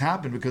making this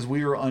happen, because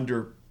we were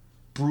under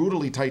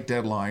brutally tight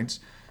deadlines.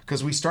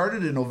 Because we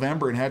started in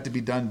November and had to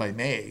be done by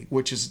May,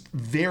 which is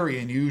very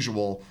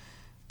unusual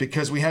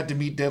because we had to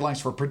meet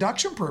deadlines for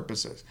production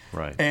purposes.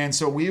 Right. And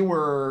so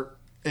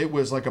it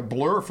was like a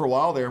blur for a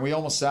while there, and we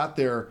almost sat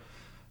there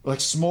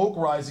like smoke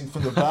rising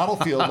from the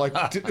battlefield,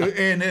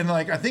 and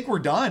like, I think we're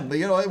done.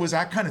 You know, it was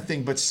that kind of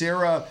thing. But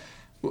Sarah,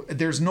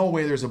 there's no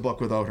way there's a book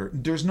without her.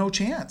 There's no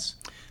chance.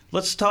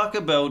 Let's talk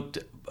about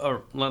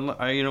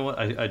You know what?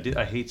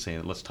 I hate saying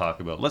it. Let's talk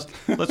about it.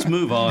 Let's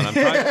move on. I'm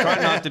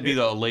trying not to be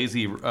the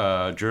lazy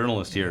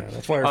journalist here. Yeah,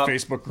 that's why our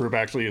Facebook group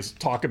actually is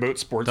Talk About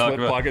Sports Talk Lit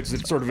about- Pockets.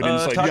 It's sort of an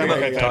inside talk joke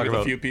about- I've talk had with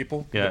about- a few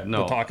people. Yeah,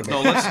 no. The Talk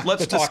About. No,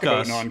 let's the Talk About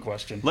discuss.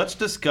 non-question. Let's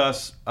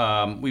discuss.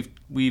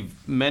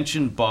 We've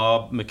mentioned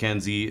Bob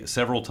McKenzie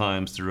several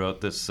times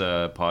throughout this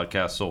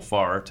podcast so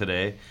far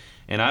today,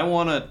 and I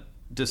want to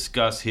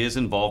discuss his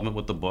involvement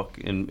with the book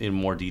in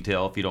more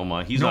detail, if you don't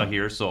mind. He's not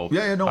here, so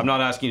no. I'm not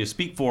asking you to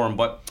speak for him,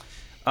 but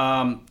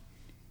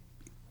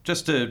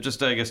just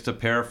I guess to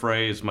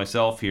paraphrase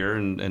myself here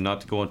and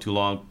not to go on too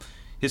long,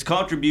 his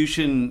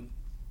contribution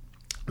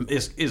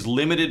is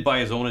limited by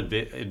his own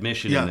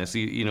admission in this.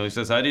 He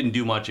says, I didn't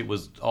do much. It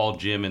was all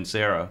Jim and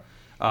Sarah.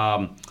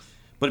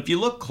 But if you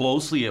look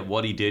closely at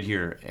what he did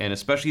here, and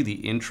especially the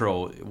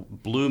intro,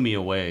 it blew me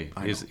away.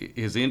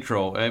 His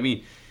intro. I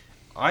mean,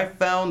 I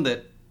found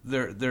that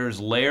there's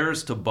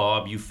layers to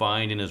Bob you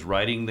find in his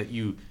writing that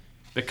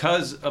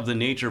because of the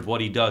nature of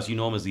what he does, you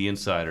know him as the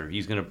insider.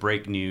 He's going to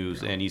break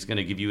news and he's going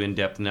to give you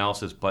in-depth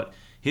analysis. But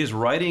his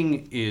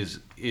writing is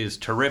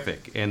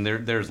terrific, and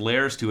there's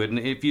layers to it. And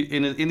if you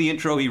in the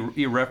intro,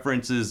 he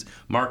references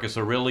Marcus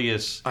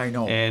Aurelius,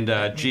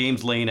 and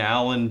James Lane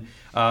Allen,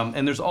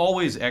 and there's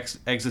always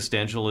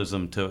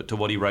existentialism to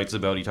what he writes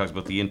about. He talks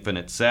about the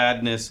infinite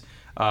sadness.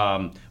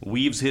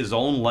 Weaves his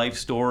own life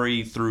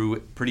story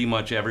through pretty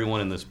much everyone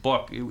in this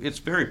book. It's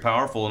very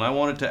powerful, and I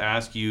wanted to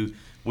ask you,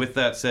 with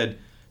that said,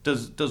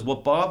 does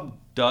what Bob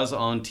does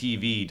on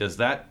TV, does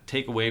that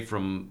take away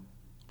from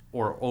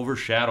or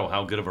overshadow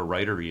how good of a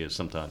writer he is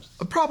sometimes?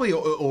 Probably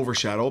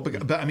overshadow,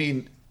 but I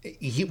mean,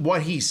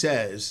 what he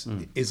says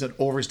is an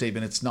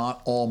overstatement. It's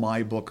not all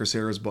my book or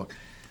Sarah's book.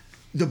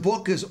 The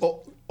book is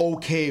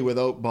okay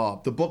without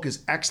Bob. The book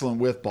is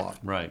excellent with Bob.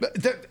 Right.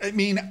 I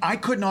mean, I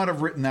could not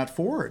have written that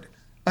forward.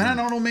 And I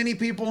don't know many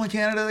people in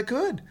Canada that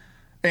could.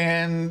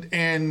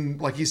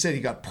 And like you said,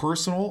 he got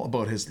personal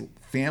about his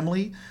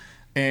family,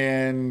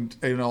 and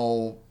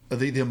the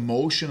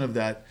emotion of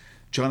that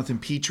Jonathan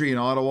Petrie in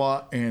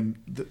Ottawa and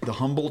the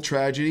Humboldt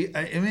tragedy.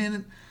 I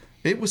mean,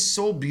 it was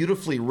so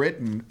beautifully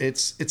written. It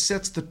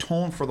sets the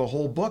tone for the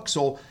whole book.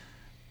 So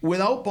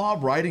without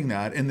Bob writing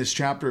that in this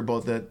chapter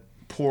about that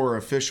poor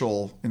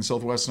official in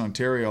southwestern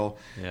Ontario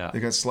that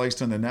got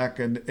sliced on the neck,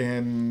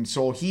 and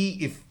so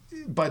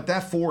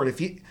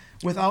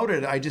without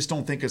it, I just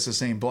don't think it's the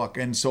same book.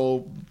 And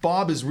so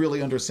Bob is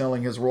really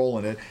underselling his role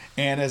in it.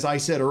 And as I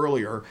said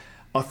earlier,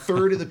 a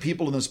third of the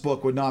people in this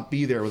book would not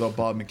be there without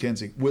Bob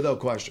McKenzie, without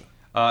question.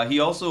 He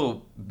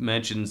also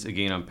mentions,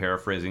 again, I'm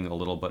paraphrasing a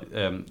little, but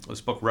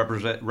this book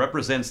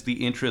represents the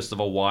interests of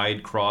a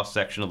wide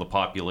cross-section of the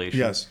population.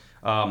 Yes.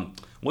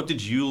 What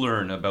did you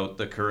learn about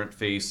the current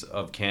face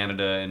of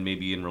Canada, and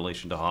maybe in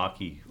relation to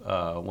hockey,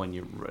 when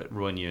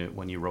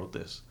you wrote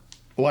this?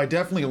 Well, I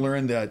definitely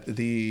learned that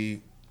the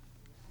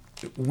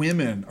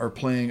women are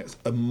playing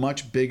a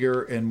much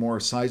bigger and more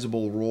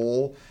sizable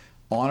role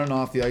on and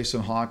off the ice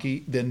in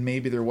hockey than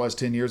maybe there was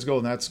 10 years ago.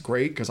 And that's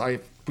great, because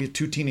we have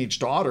two teenage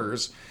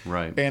daughters.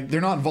 Right. And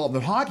they're not involved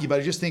in hockey, but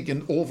I just think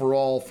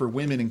overall for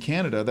women in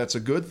Canada, that's a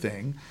good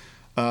thing.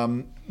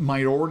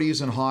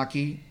 Minorities in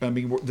hockey, I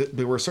mean,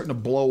 they were starting to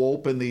blow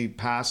open the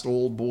past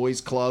old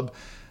boys club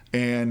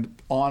and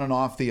on and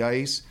off the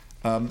ice.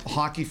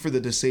 Hockey for the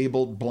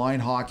disabled,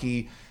 blind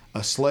hockey,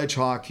 sledge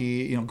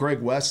hockey,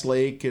 Greg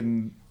Westlake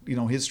and,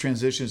 his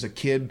transition as a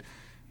kid,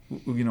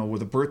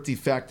 with a birth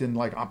defect, and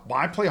like,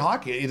 I play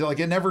hockey.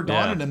 It never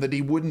dawned on him that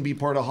he wouldn't be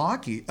part of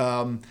hockey.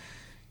 How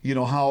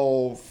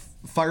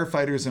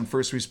firefighters and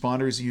first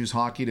responders use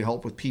hockey to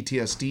help with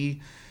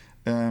PTSD.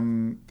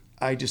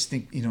 I just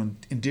think,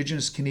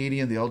 Indigenous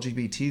Canadian, the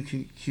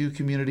LGBTQ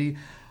community,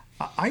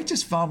 I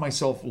just found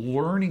myself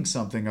learning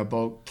something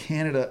about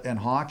Canada and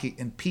hockey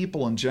and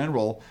people in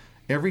general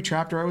every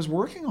chapter I was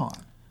working on.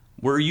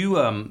 Were you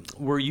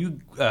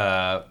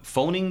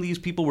phoning these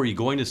people? Were you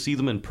going to see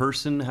them in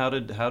person? How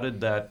did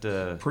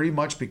that? Pretty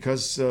much,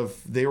 because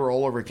they were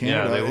all over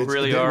Canada. Yeah, they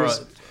really are.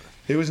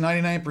 It was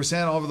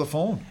 99% over the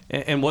phone.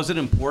 And was it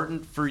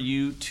important for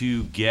you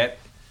to get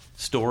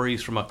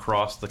stories from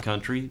across the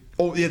country?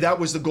 Oh yeah, that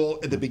was the goal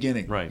at the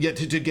beginning. Right. Yeah,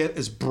 to get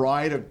as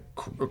broad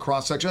a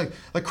cross section,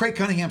 like Craig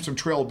Cunningham's from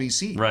Trail,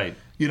 BC. Right.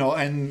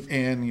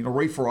 And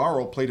Ray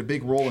Ferraro played a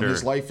big role in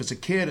his life as a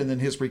kid, and then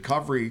his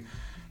recovery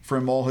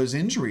from all his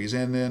injuries.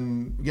 And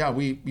then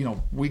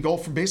we go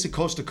from basically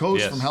coast to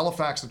coast, from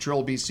Halifax to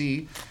Trail,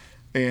 BC,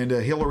 and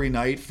Hillary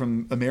Knight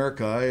from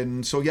America.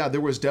 And so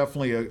there was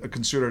definitely a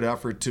concerted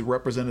effort to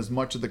represent as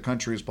much of the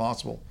country as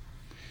possible.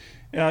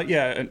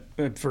 And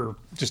for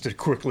just to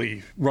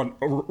quickly run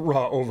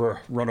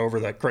over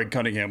that, Craig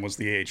Cunningham was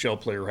the AHL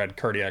player who had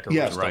cardiac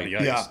arrest on the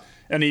ice. Yeah.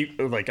 And he,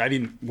 I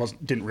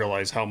didn't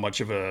realize how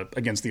much of a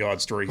against the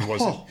odds story he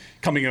was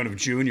coming out of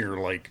junior,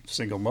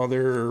 single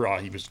mother.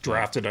 He was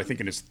drafted, I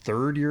think, in his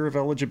third year of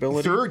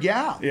eligibility.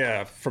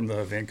 Yeah, from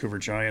the Vancouver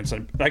Giants. I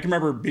can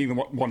remember being the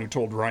one who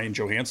told Ryan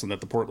Johansson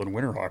that the Portland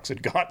Winterhawks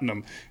had gotten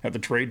him at the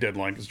trade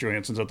deadline, because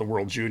Johansson's at the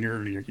World Junior,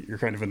 and you're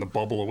kind of in the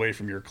bubble away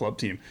from your club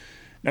team.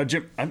 Now,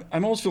 Jim, I'm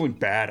almost feeling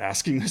bad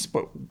asking this,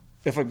 but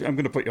if I'm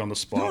going to put you on the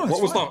spot,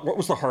 No, it's fine. what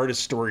was the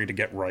hardest story to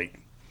get right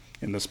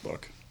in this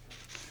book?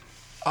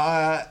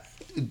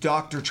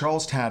 Dr.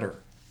 Charles Tatter,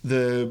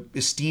 the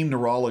esteemed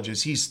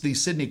neurologist. He's the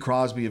Sidney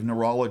Crosby of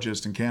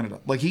neurologists in Canada.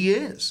 Like, he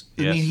is.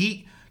 I Yes.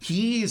 mean,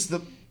 he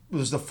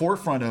was the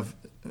forefront of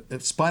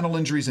spinal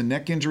injuries and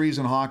neck injuries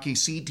in hockey,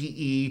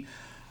 CTE.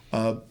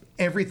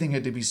 Everything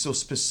had to be so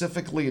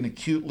specifically and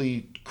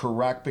acutely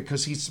correct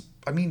because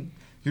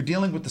you're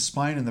dealing with the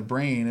spine and the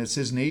brain. It's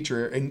his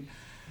nature. And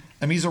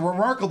I mean, he's a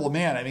remarkable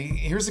man. I mean,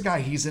 here's a guy,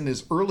 he's in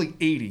his early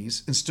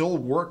 80s and still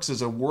works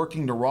as a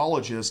working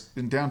neurologist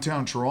in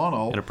downtown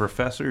Toronto. And a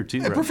professor too.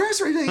 A Right?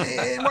 professor,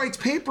 he writes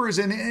papers,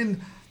 and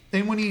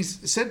when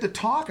he's said to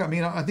talk, I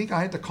mean, I think I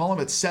had to call him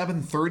at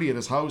 7:30 at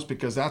his house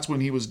because that's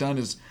when he was done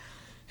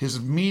his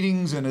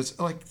meetings, and it's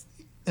like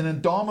an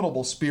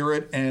indomitable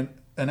spirit and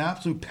an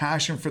absolute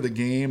passion for the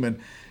game, and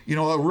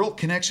a real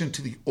connection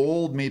to the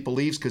old Maple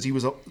Leafs because he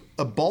was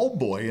a bulb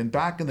boy, and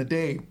back in the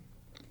day,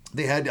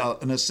 they had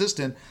an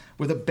assistant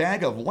with a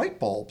bag of light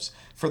bulbs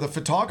for the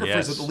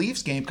photographers Yes. at the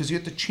Leafs game because you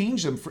had to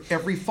change them for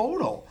every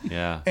photo.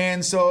 Yeah.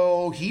 And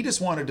so he just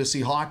wanted to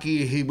see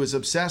hockey. He was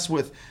obsessed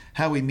with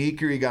Howie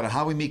Meeker. He got a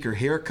Howie Meeker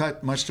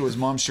haircut, much to his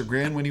mom's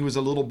chagrin when he was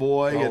a little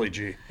boy. Golly And-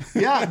 gee.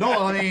 yeah,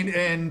 no, I mean,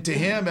 and to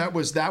him that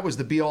was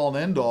the be all and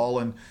end all.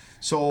 And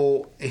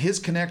so his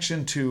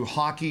connection to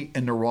hockey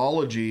and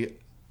neurology,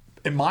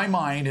 in my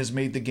mind, has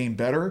made the game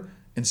better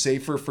and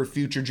safer for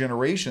future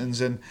generations.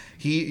 And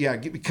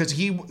because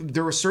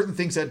there were certain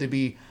things that had to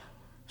be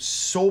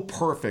so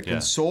perfect Yeah.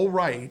 and so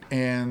right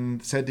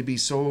and said to be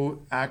so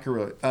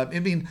accurate. I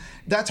mean,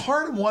 that's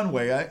hard in one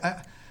way.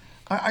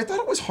 I thought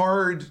it was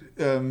hard,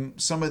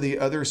 some of the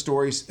other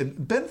stories.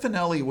 And Ben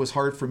Finelli was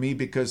hard for me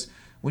because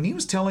when he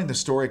was telling the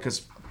story,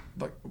 because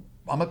like,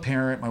 I'm a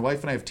parent, my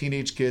wife and I have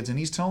teenage kids, and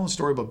he's telling the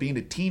story about being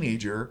a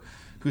teenager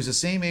who's the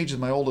same age as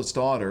my oldest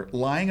daughter,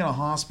 lying in a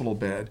hospital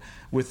bed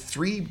with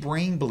 3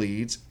 brain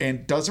bleeds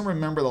and doesn't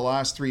remember the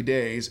last 3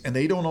 days, and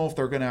they don't know if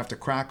they're going to have to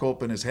crack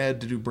open his head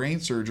to do brain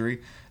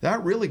surgery.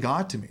 That really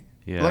got to me.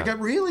 Yeah. Like,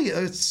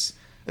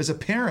 as a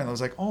parent, I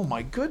was like, oh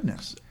my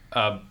goodness.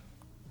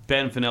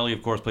 Ben Finelli,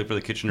 of course, played for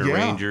the Kitchener Yeah.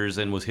 Rangers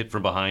and was hit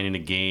from behind in a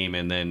game,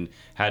 and then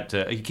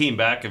he came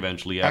back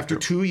eventually After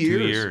 2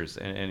 years. 2 years,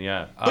 and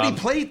yeah. But he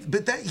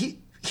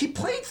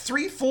played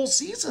 3 full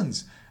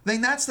seasons. I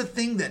think that's the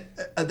thing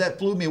that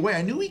blew me away.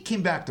 I knew he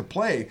came back to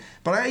play,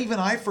 but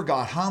I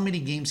forgot how many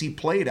games he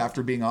played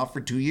after being off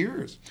for 2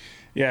 years.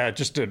 Yeah,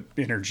 just to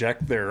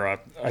interject there,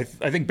 I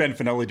think Ben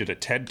Finelli did a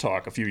TED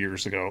Talk a few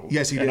years ago.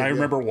 Yes, he did, And I yeah.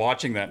 remember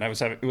watching that, and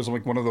it was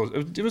like one of those.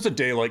 It was a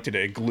day like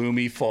today,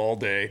 gloomy fall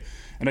day,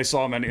 and I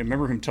saw him, and I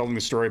remember him telling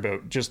the story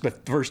about just the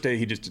first day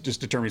he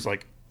just determined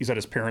he's at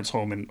his parents'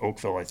 home in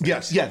Oakville, I think.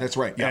 Yes, yeah, that's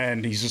right. Yeah.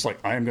 And he's just like,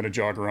 I am going to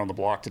jog around the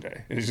block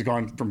today. And he's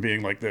gone from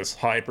being like this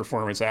high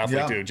performance athlete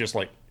Yeah. to just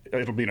like,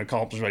 it'll be an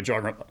accomplishment. I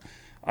jog around.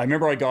 I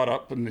remember I got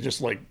up and just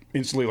like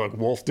instantly like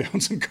wolfed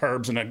down some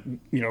carbs, and I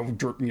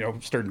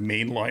started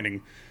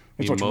mainlining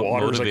as much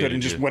water as I could, motivated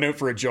and just you. went out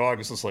for a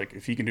jog. It's just like,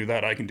 if he can do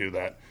that, I can do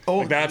that.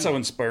 Like, that's how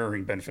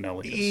inspiring Ben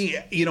Finelli is.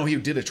 He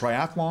did a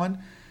triathlon,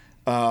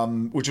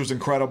 which was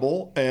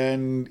incredible.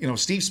 And,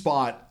 Steve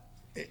Spott,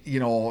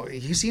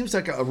 he seems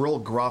like a real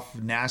gruff,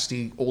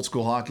 nasty, old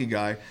school hockey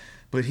guy,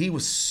 but he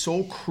was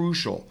so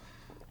crucial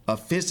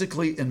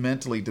physically and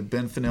mentally to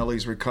Ben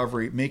Finelli's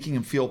recovery, making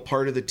him feel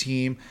part of the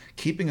team,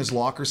 keeping his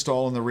locker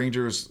stall in the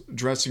Rangers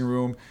dressing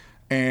room.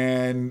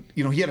 And,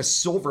 he had a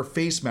silver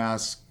face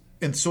mask.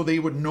 And so they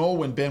would know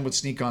when Ben would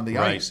sneak on the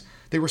Right. ice.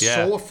 They were Yeah.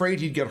 so afraid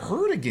he'd get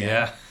hurt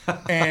again.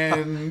 Yeah.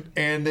 and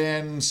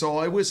then so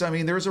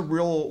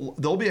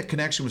there'll be a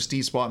connection with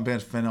Steve Spott and Ben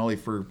Finelli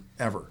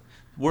forever.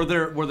 Were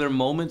there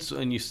moments,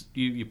 and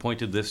you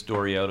pointed this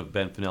story out of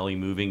Ben Finelli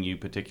moving you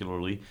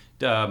particularly?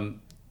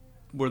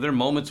 Were there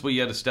moments where you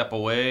had to step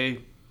away,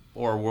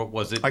 or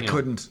was it? I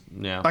couldn't.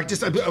 Yeah. I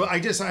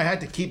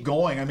had to keep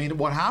going. I mean,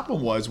 what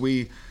happened was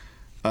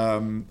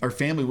our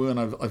family went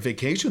on a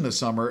vacation this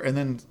summer, and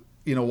then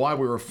while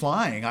we were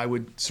flying, I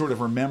would sort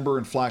of remember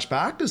and flash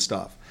back to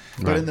stuff.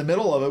 But in the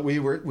middle of it,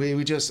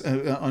 we just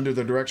under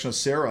the direction of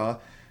Sarah,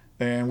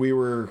 and we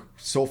were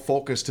so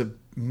focused to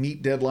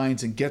meet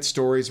deadlines and get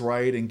stories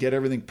right and get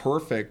everything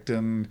perfect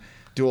and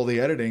do all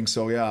the editing.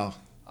 So yeah.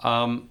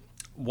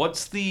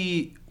 What's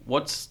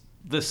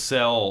the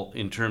sell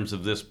in terms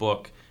of this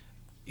book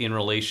in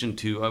relation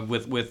to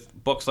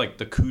with books like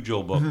the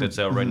Cujo book that's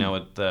out right now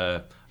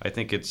at I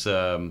think it's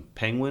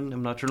Penguin.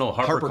 I'm not sure. No,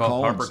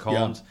 HarperCollins,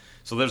 HarperCollins. yeah.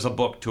 So there's a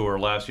book tour.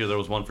 Last year there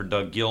was one for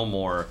Doug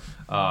Gilmore,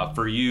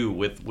 for you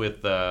with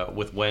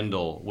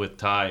Wendell, with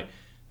Ty.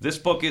 This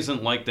book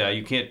isn't like that.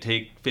 You can't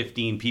take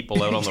 15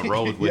 people out on the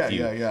road with you.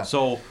 Yeah.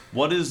 So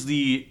what is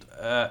the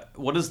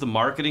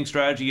marketing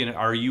strategy, and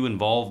are you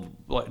involved?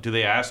 Do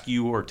they ask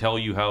you or tell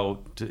you how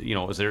to?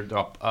 Is there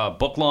a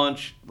book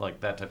launch,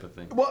 like that type of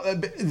thing? Well,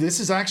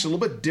 this is actually a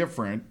little bit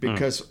different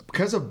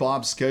because of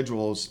Bob's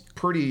schedule is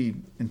pretty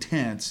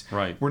intense.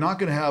 Right. We're not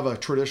going to have a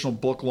traditional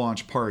book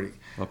launch party.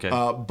 Okay.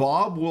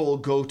 Bob will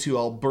go to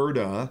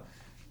Alberta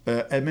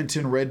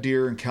Edmonton, Red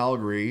Deer, and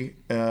Calgary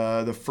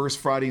the first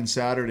Friday and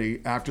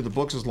Saturday after the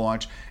books is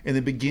launched. And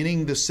then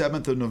beginning the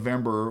 7th of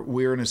November,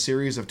 we're in a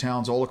series of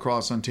towns all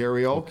across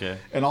Ontario. Okay.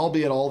 And I'll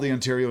be at all the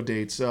Ontario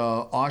dates.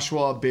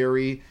 Oshawa,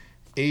 Barrie,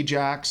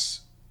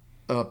 Ajax,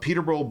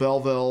 Peterborough,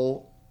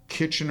 Belleville,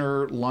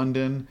 Kitchener,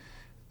 London,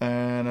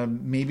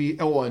 and maybe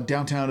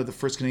downtown at the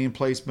First Canadian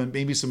Place, but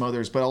maybe some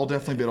others. But I'll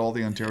definitely be at all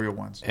the Ontario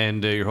ones.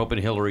 And you're hoping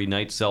Hillary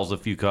Knight sells a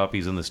few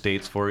copies in the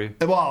States for you?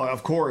 Well,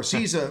 of course,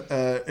 he's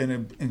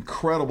an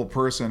incredible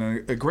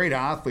person, a great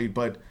athlete,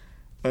 but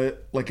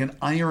like an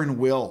iron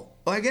will.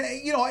 Like,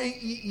 you know,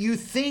 you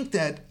think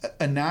that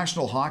a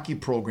national hockey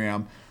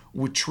program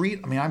would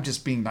treat. I mean, I'm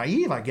just being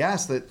naive, I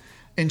guess that.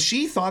 And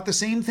she thought the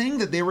same thing,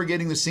 that they were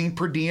getting the same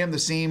per diem, the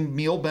same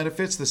meal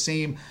benefits, the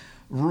same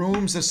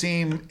rooms, the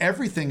same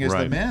everything as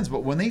the men's.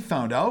 But when they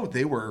found out,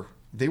 they were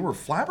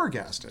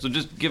flabbergasted. So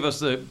just give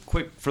us a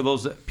quick, for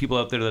those people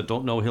out there that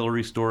don't know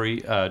Hillary's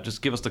story,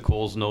 just give us the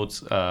Coles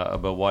notes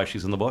about why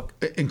she's in the book.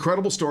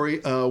 Incredible story.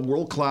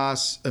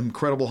 World-class,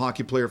 incredible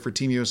hockey player for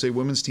Team USA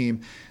women's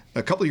team.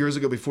 A couple of years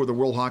ago, before the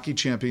World Hockey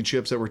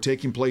Championships that were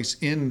taking place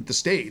in the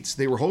States,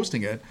 they were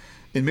hosting it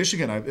in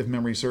Michigan, if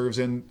memory serves.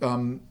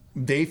 And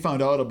they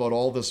found out about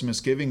all this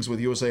misgivings with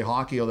USA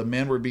Hockey, how the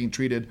men were being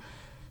treated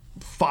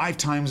 5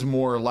 times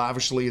more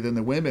lavishly than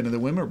the women, and the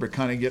women were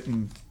kind of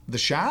getting the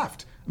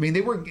shaft. I mean,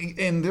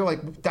 they're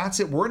like, that's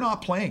it, we're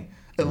not playing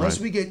unless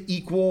we get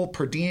equal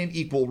per diem,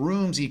 equal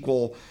rooms,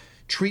 equal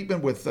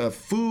treatment with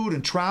food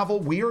and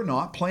travel. We are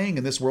not playing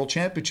in this World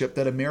Championship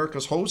that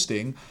America's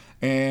hosting.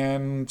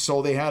 And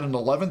so they had an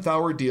 11th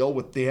hour deal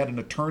they had an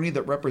attorney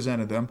that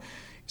represented them.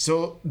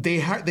 So they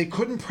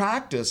couldn't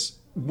practice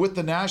with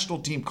the national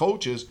team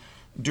coaches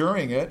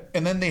during it,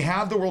 and then they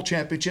have the World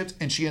Championships,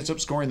 and she ends up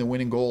scoring the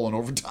winning goal in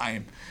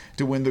overtime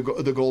to win the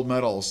gold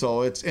medal.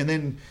 So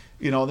then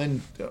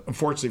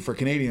unfortunately for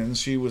Canadians,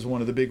 she was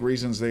one of the big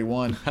reasons they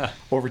won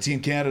over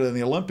Team Canada in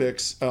the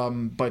Olympics.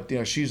 But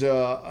yeah, she's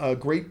a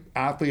great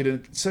athlete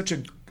and such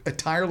a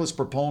tireless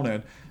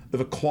proponent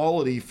of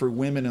equality for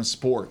women in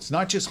sports,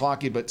 not just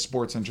hockey, but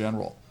sports in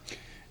general.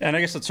 And I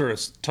guess that sort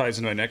of ties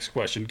into my next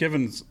question.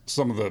 Given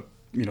some of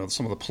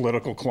the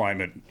political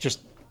climate,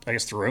 just I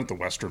guess throughout the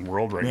Western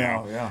world right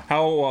now,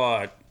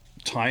 how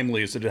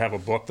timely is it to have a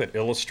book that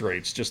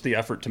illustrates just the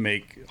effort to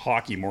make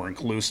hockey more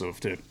inclusive,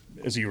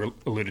 as you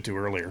alluded to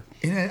earlier?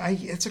 And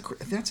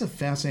that's a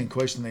fascinating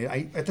question.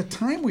 At the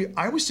time,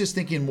 I was just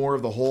thinking more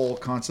of the whole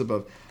concept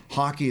of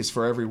hockey is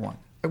for everyone.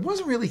 I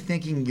wasn't really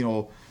thinking,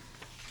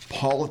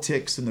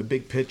 politics and the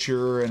big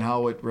picture and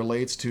how it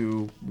relates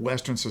to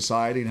Western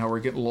society and how we're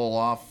getting a little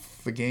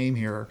off the game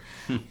here.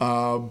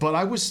 But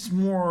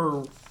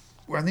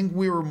I think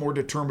we were more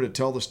determined to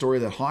tell the story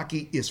that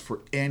hockey is for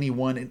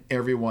anyone and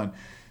everyone,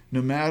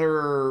 no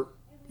matter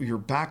your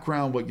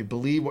background, what you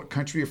believe, what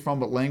country you're from,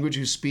 what language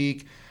you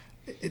speak.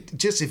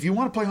 If you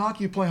want to play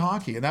hockey, you play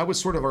hockey. And that was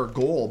sort of our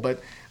goal. But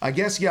I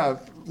guess,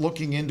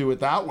 looking into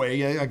it that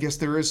way, I guess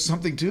there is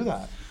something to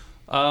that.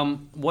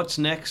 What's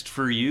next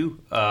for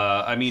you?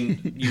 I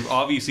mean, you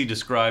obviously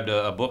described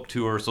a book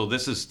tour, so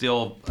this is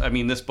still,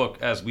 this book,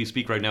 as we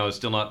speak right now, has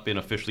still not been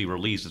officially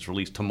released. It's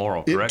released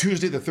tomorrow, correct?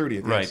 Tuesday the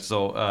 30th, right, yes.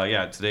 So,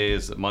 today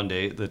is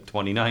Monday, the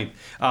 29th.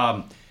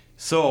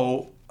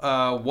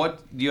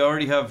 What, do you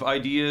already have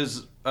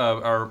ideas?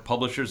 Are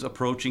publishers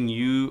approaching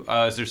you?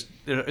 Is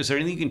there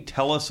anything you can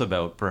tell us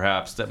about,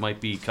 perhaps, that might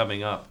be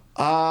coming up?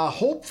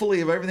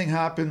 Hopefully, if everything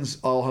happens,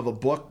 I'll have a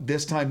book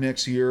this time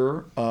next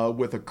year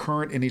with a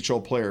current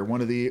NHL player.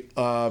 One of the,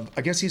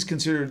 I guess he's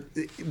considered,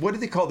 what do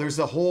they call it? There's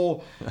the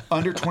whole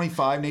under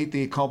 25, Nate,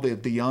 they call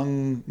the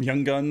young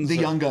guns. The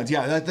young guns,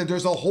 yeah.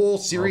 There's a whole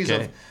series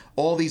of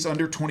all these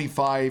under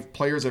 25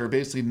 players that are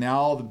basically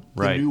now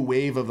the new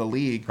wave of the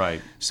league.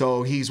 Right.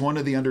 So he's one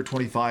of the under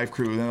 25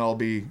 crew, and then I'll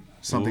be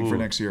something for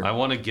next year. I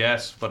want to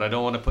guess, but I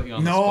don't want to put you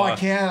on the spot. No, I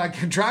can't. I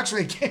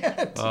contractually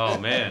can't. Oh,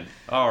 man.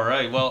 All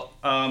right. Well,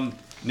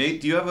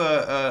 Nate, do you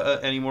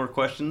have any more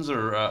questions?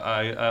 Or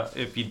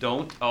if you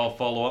don't, I'll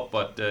follow up.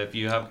 But if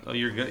you have,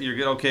 you're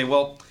good. Okay.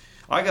 Well,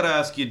 I got to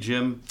ask you,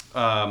 Jim,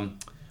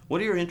 what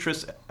are your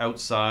interests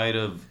outside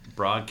of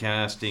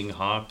broadcasting,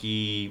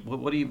 hockey?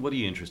 What are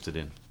you interested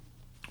in?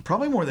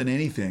 Probably more than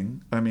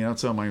anything.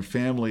 Outside of my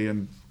family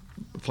and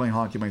playing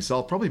hockey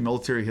myself, probably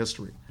military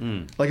history.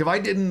 Like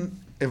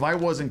if I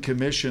wasn't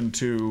commissioned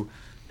to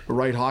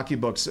write hockey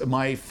books,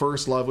 my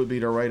first love would be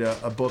to write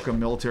a book of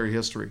military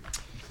history.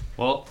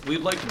 Well,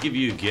 we'd like to give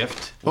you a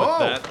gift with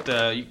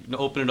that. You can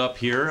open it up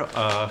here.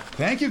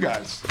 Thank you,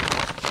 guys.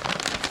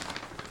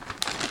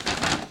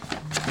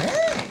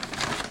 Hey!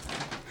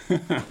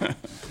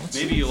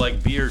 Maybe you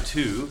like beer,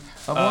 too.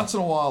 Once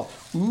in a while.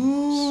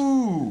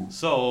 Ooh!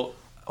 So...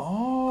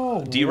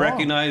 Oh, do you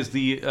recognize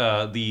the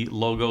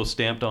logo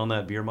stamped on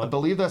that beer mug? I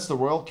believe that's the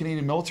Royal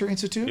Canadian Military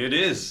Institute. It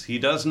is. He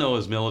does know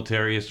his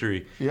military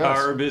history. Yes.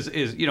 Or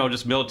is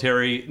just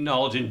military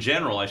knowledge in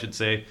general, I should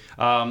say.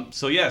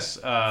 So yes.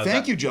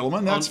 Thank you,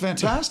 gentlemen. That's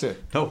fantastic.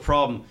 No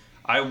problem.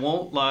 I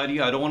won't lie to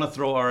you. I don't want to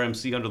throw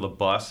RMC under the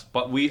bus,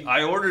 but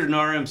I ordered an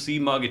RMC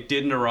mug. It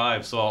didn't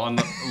arrive, so on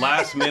the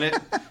last minute,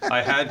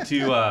 I had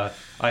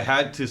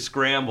to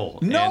scramble.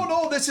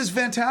 No, this is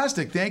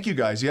fantastic. Thank you,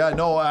 guys. Yeah,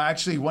 no,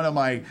 actually,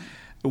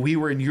 we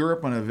were in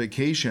Europe on a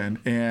vacation,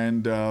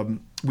 and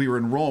we were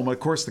in Rome, of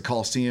course, the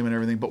Colosseum and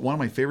everything. But one of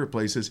my favorite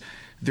places,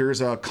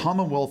 there's a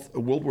Commonwealth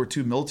World War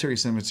II military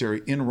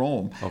cemetery in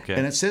Rome, Okay.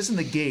 and it says in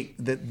the gate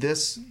that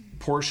this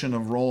portion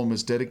of Rome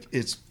is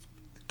it's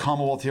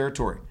Commonwealth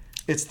territory.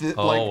 It's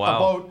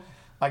wow.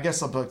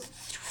 about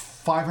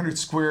 500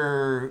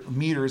 square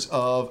meters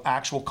of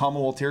actual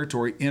Commonwealth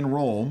territory in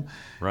Rome.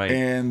 Right.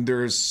 And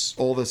there's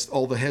all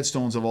the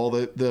headstones of all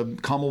the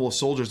Commonwealth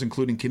soldiers,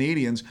 including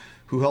Canadians,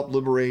 who helped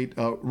liberate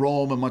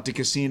Rome and Monte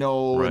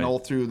Cassino Right. and all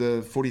through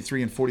the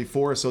 43 and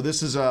 44. So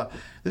this is a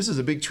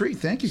big treat.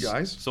 Thank you,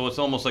 guys. So it's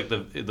almost like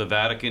the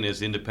Vatican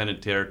is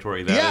independent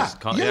territory. Yeah.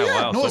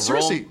 Wow. No, so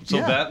seriously.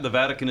 the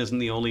Vatican isn't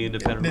the only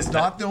independent. It's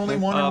not the only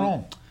one in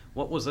Rome.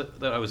 What was it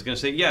that I was going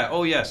to say? Yeah.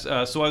 Oh, yes.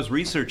 So I was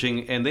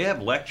researching, and they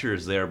have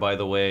lectures there, by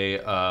the way,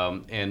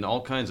 and all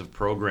kinds of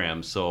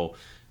programs. So,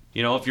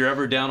 if you're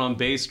ever down on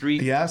Bay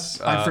Street. Yes,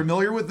 I'm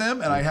familiar with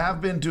them, and I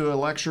have been to a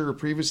lecture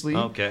previously.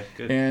 Okay,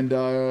 good. And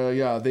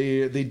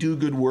they do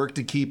good work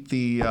to keep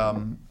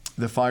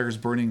the fires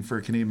burning for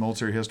Canadian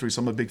military history.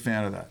 So I'm a big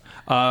fan of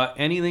that.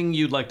 Anything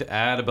you'd like to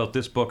add about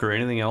this book or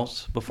anything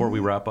else before we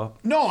wrap up?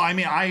 No, I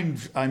mean,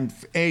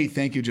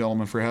 thank you,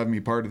 gentlemen, for having me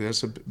part of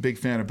this. A big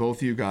fan of both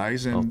of you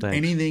guys, and thanks.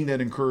 anything that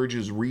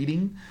encourages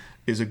reading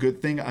is a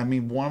good thing. I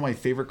mean, one of my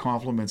favorite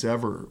compliments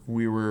ever.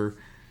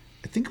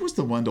 I think it was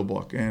the Wendell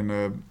book,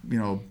 and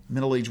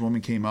middle-aged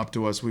woman came up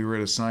to us. We were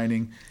at a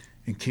signing,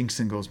 and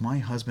Kingston goes, "My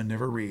husband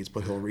never reads,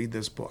 but he'll read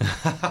this book."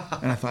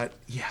 And I thought,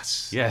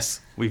 yes,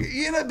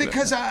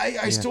 because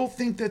I still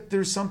think that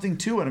there's something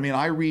to it. I mean,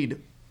 I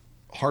read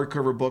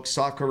hardcover books,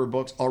 softcover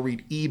books. I'll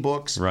read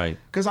ebooks, right?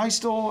 Because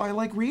I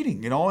like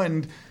reading, and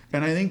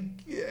I think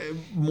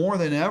more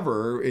than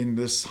ever in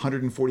this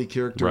 140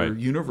 character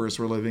universe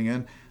we're living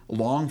in,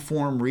 long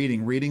form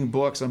reading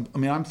books.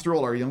 I'm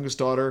thrilled. Our youngest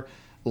daughter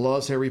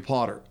loves Harry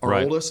Potter. Our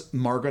oldest,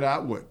 Margaret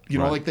Atwood.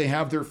 Like they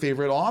have their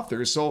favorite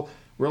authors. So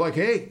we're like,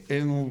 hey,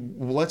 and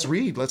let's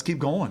read. Let's keep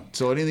going.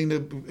 So anything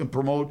to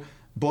promote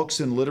books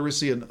and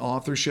literacy and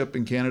authorship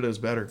in Canada is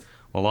better.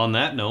 Well, on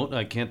that note,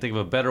 I can't think of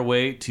a better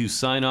way to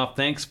sign off.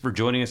 Thanks for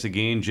joining us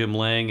again, Jim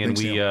Lang, and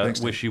Thanks,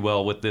 we wish you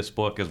well with this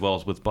book as well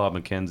as with Bob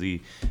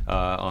McKenzie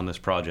on this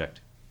project.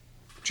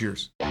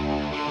 Cheers.